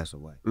she passed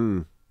away.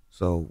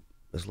 So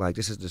it's like,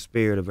 this is the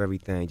spirit of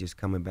everything just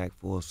coming back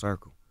full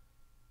circle.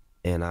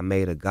 And I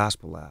made a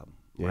gospel album,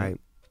 right?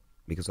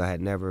 Because I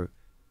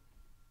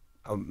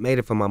made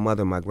it for my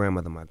mother and my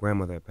grandmother. My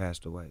grandmother had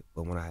passed away.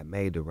 But when I had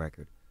made the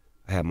record,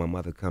 I had my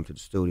mother come to the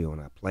studio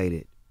and I played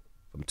it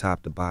from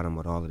top to bottom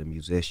with all of the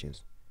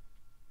musicians.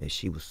 And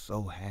she was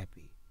so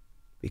happy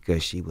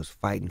because she was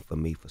fighting for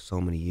me for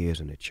so many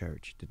years in the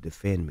church to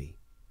defend me.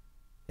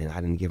 And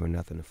I didn't give her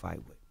nothing to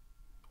fight with.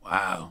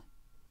 Wow.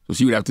 So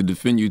she would have to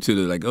defend you to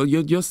the, like, oh,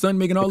 your son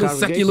making all this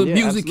secular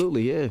music.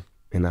 Absolutely, yeah.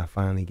 And I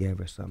finally gave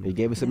her something. He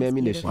gave her some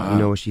ammunition. Wow. You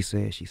know what she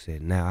said? She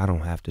said, now I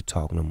don't have to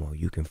talk no more.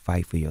 You can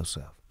fight for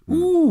yourself.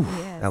 Ooh.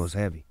 Yes. That was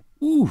heavy.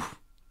 Ooh.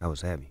 That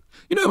was heavy.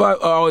 You know, I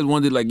always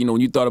wondered, like, you know,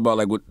 when you thought about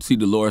like what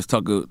Dolores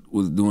Tucker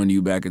was doing to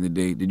you back in the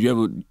day, do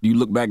you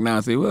look back now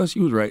and say, well, she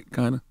was right,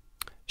 kind of?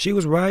 She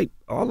was right.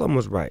 All of them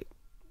was right.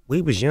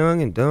 We was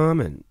young and dumb,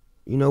 and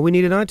you know, we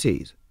needed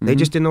aunties. They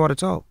just didn't know how to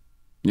talk.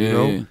 Yeah. You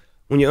know,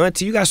 when your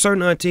auntie, you got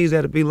certain aunties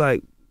that'll be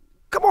like,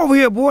 "Come over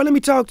here, boy, let me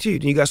talk to you."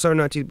 Then you got certain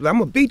aunties, like, "I'm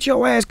gonna beat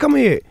your ass. Come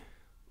here."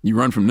 You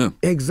run from them.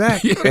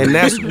 Exactly. And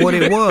that's what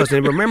it was.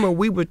 And remember,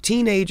 we were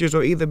teenagers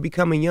or either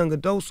becoming young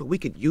adults, so we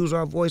could use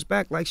our voice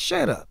back. Like,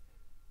 shut up.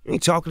 You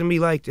ain't talking to me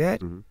like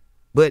that.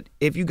 But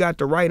if you got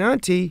the right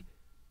auntie,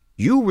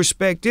 you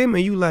respect them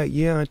and you like,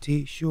 yeah,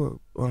 auntie,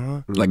 sure,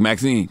 Like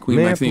Maxine, Queen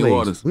Man, Maxine please.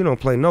 Waters. We don't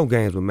play no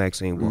games with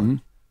Maxine Waters.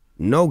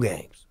 No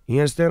games. You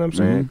understand what I'm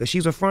saying? Because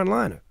she's a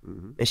frontliner.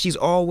 And she's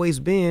always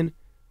been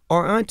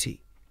our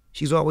auntie.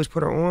 She's always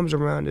put her arms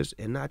around us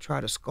and not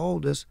try to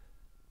scold us,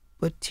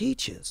 but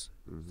teach us.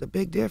 It's a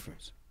big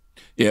difference.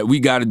 Yeah,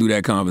 we got to do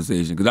that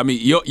conversation because I mean,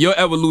 your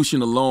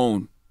evolution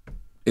alone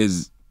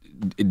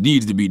it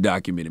needs to be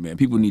documented, man.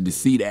 People need to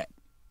see that.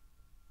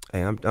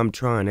 Hey, I'm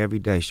trying every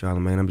day,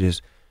 Charlamagne. I'm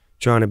just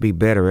trying to be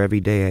better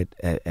every day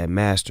at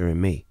mastering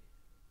me.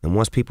 And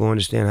once people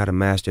understand how to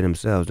master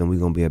themselves, then we're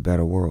gonna be a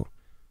better world.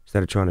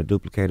 Instead of trying to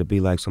duplicate or be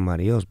like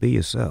somebody else, be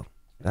yourself.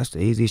 That's the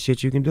easiest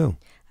shit you can do.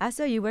 I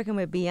saw you working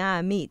with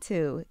Beyond Meat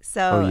too.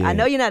 So yeah. I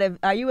know you're not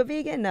are you a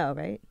vegan? No,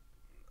 right?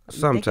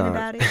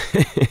 Sometimes.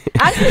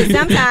 Honestly,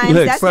 sometimes.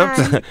 Look, that's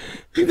sometimes fine.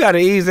 you gotta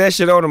ease that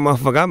shit on the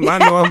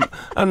motherfucker.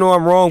 I know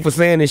I'm wrong for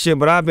saying this shit,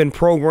 but I've been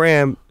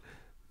programmed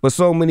for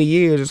so many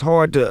years. It's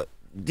hard to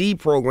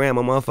deprogram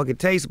a motherfucking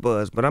taste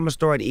buds. But I'm gonna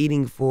start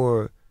eating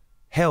for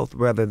health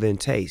rather than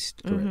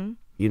taste. You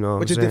know,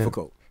 Which is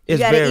difficult. You It's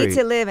gotta very, eat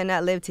to live and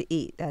not live to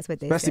eat. That's what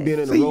they Especially say. being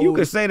in the See, road. you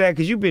can say that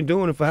because you've been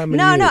doing it for how many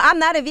No, years? no, I'm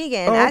not a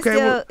vegan. Oh, I okay, still,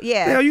 well,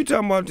 yeah. The hell you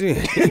talking about then?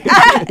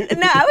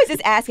 No, I was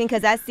just asking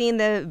because I seen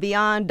the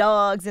Beyond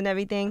Dogs and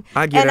everything.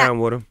 I get And down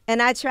with them.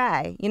 And I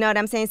try. You know what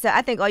I'm saying? So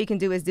I think all you can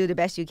do is do the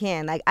best you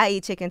can. Like, I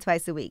eat chicken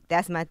twice a week.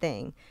 That's my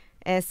thing.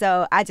 And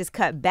so I just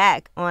cut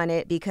back on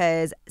it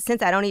because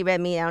since I don't eat red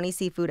meat, I don't eat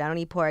seafood, I don't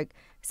eat pork,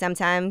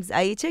 sometimes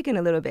I eat chicken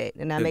a little bit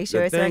and I make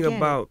sure it's organic. The thing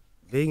about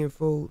vegan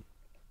food,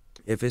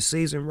 if it's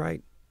seasoned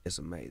right, it's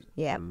amazing.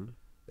 Yeah.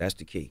 That's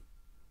the key.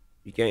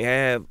 You can't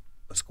have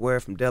a square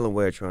from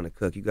Delaware trying to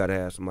cook. You got to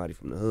have somebody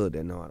from the hood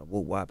that know how to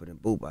whoop-wop it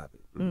and boop-wop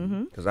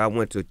it. Because I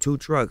went to 2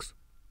 trucks,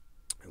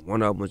 and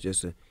one of them was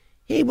just a,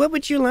 hey, what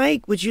would you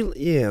like?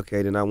 Yeah,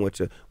 okay. Then I went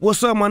to,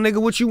 what's up, my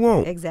nigga, what you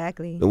want?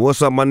 Exactly. The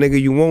what's up, my nigga,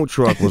 you want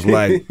truck was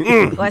like,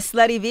 Or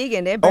Slutty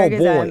Vegan, their oh, burgers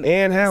boy. are...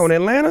 And how, in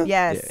Atlanta?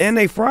 Yes. And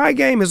they fry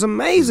game is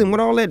amazing with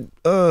all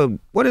that,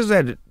 what is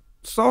that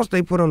sauce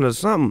they put on the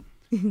something?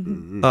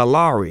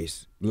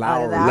 Lowry's.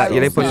 Lowry. Lowry. Yeah,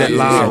 they put that Yeah.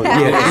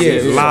 Lowry.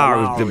 Yeah.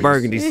 Lowry's, the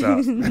burgundy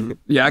sauce.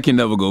 Yeah, I can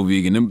never go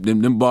vegan.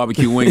 Them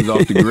barbecue wings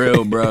off the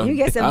grill, bro. You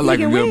get some I like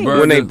a vegan good wings. burger.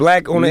 When they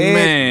black on the edge,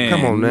 Man,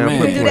 come on now. man. You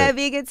quit can do playing. that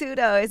vegan too,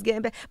 though. It's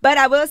getting better. But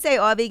I will say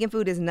all vegan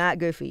food is not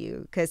good for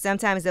you because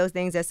sometimes those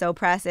things are so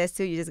processed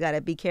too. You just got to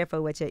be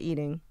careful what you're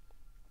eating.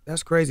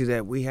 That's crazy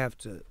that we have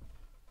to,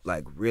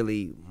 like,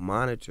 really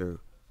monitor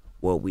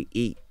what we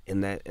eat,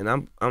 and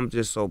I'm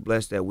just so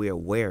blessed that we're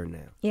aware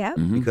now. Yeah.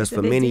 Because It's a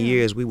for big many deal.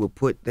 years we would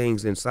put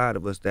things inside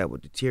of us that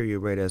would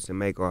deteriorate us and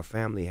make our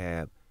family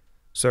have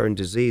certain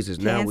diseases.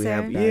 Now we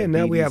have, Cancer.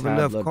 now we have Diabetes, high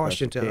enough blood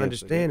caution pressure, to cancer,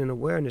 understand and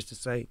awareness to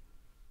say,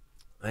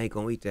 I ain't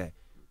gonna eat that.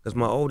 Because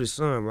my oldest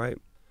son, right,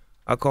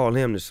 I call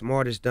him the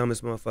smartest,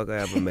 dumbest motherfucker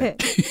I ever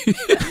met.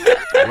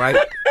 Right?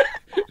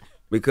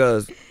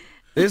 Because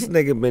this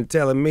nigga been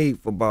telling me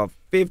for about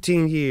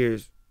 15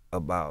 years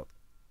about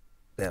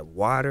that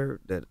water,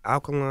 that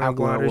alkaline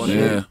water water.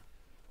 shit. Yeah.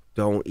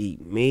 Don't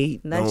eat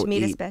meat. Lunch don't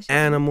meat eat especially.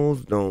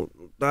 animals. Don't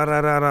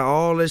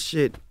all this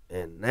shit.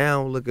 And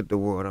now look at the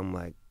world. I'm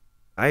like,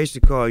 I used to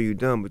call you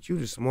dumb, but you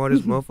the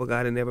smartest motherfucker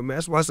I'd never met.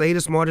 That's why I say he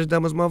the smartest,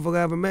 dumbest motherfucker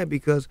I ever met,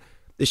 because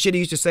the shit he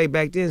used to say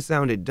back then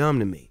sounded dumb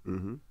to me.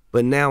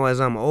 But now as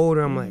I'm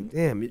older, I'm like,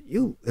 damn,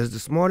 you is the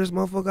smartest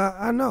motherfucker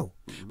I know.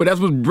 But that's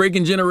what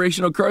breaking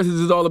generational curses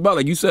is all about.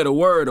 Like you said, a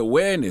word,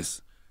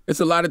 awareness. It's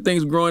a lot of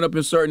things growing up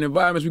in certain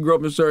environments. We grew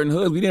up in certain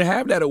hoods. We didn't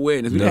have that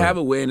awareness. We didn't have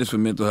awareness for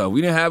mental health.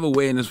 We didn't have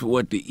awareness for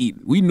what to eat.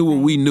 We knew what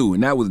we knew,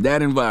 and that was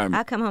that environment.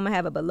 I come home and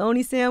have a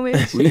bologna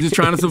sandwich. We just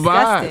trying to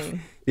survive.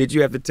 Disgusting. Did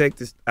you have to take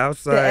this The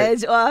outside?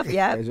 edge off,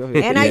 yeah. Edge off.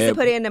 And I used Yeah. to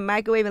put it in the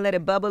microwave and let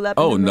it bubble up.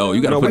 Oh, in the no, middle.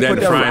 you gotta put we that in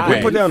the frying we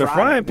pan. put that in the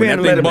frying When pan that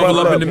and thing let it bubble bubble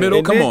up up in the middle,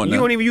 And come then on You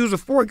now. don't even use a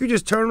fork. You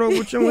just turn it over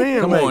with your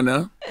hand. Come like, on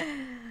now.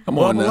 Come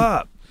on bubble now.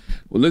 up.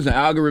 Well, listen,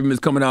 algorithm is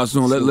coming out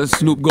soon. Let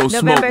Snoop go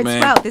November smoke,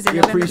 man. 12th. This is We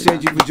November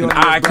appreciate you 12th. for joining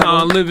us,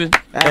 Icon brother. living.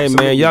 Hey man,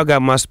 Absolutely. y'all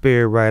got my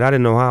spirit right. I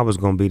didn't know how I was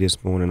gonna be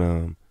this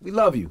morning. We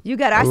love you. You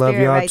got our I love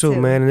spirit y'all right too,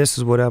 man. And this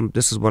is what I'm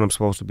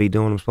supposed to be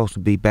doing. I'm supposed to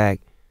be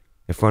back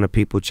in front of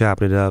people,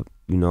 chopping it up,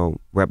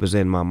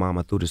 representing my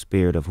mama through the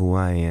spirit of who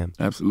I am,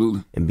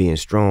 Absolutely. and being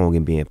strong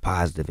and being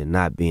positive and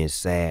not being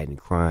sad and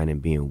crying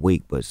and being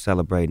weak, but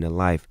celebrating the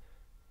life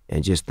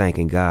and just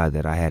thanking God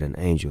that I had an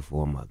angel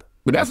for a mother.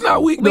 But that's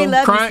not weak, We though.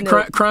 love you, Crying Snoop.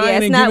 Yeah,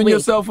 it's and not giving weak.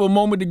 yourself a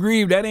moment to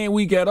grieve, that ain't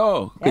weak at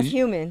all. That's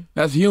human.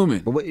 That's human.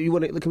 But what you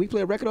want to? Can we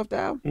play a record off the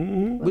album?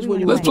 Mm-hmm. Which one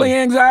you Let's want? play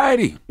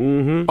Anxiety.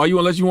 Mm-hmm. Or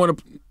unless you want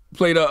to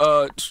play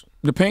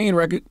the Pain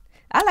record.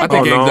 I like I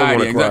think that. Oh, no, I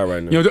don't Anxiety. wanna cry Anxiety.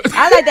 right now. You know,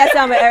 I like that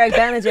song with Eric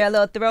Bellinger, a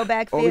little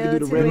throwback feel Or we could do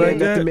the to Red it. Light,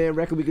 Let the Man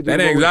record. We could do That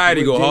the one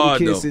Anxiety with go Jada hard,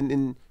 Kiss though.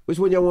 And which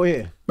one y'all want to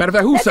hear? matter of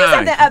fact, who Let's do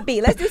signed? something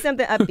upbeat. Let's do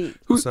something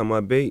upbeat. Some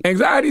upbeat.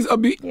 Anxiety's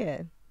upbeat.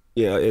 Yeah.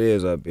 Yeah, it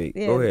is upbeat.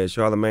 Yeah. Go ahead.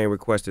 Charlamagne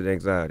requested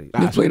Anxiety.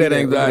 Let's play that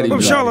Anxiety. From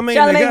Charlamagne.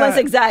 Charlamagne wants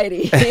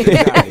anxiety.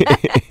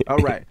 All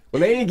right. Well,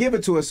 they didn't give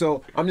it to us,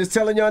 so I'm just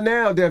telling y'all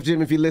now, Def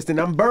Jam, if you're listening,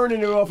 I'm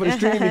burning it off of the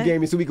streaming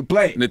game so we can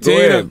play. Go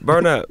Natina, ahead.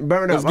 Burn up.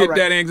 Burn up. let's All get right.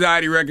 that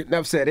Anxiety record.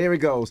 Enough said. Here it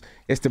goes.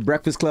 It's the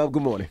Breakfast Club.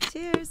 Good morning.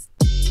 Cheers.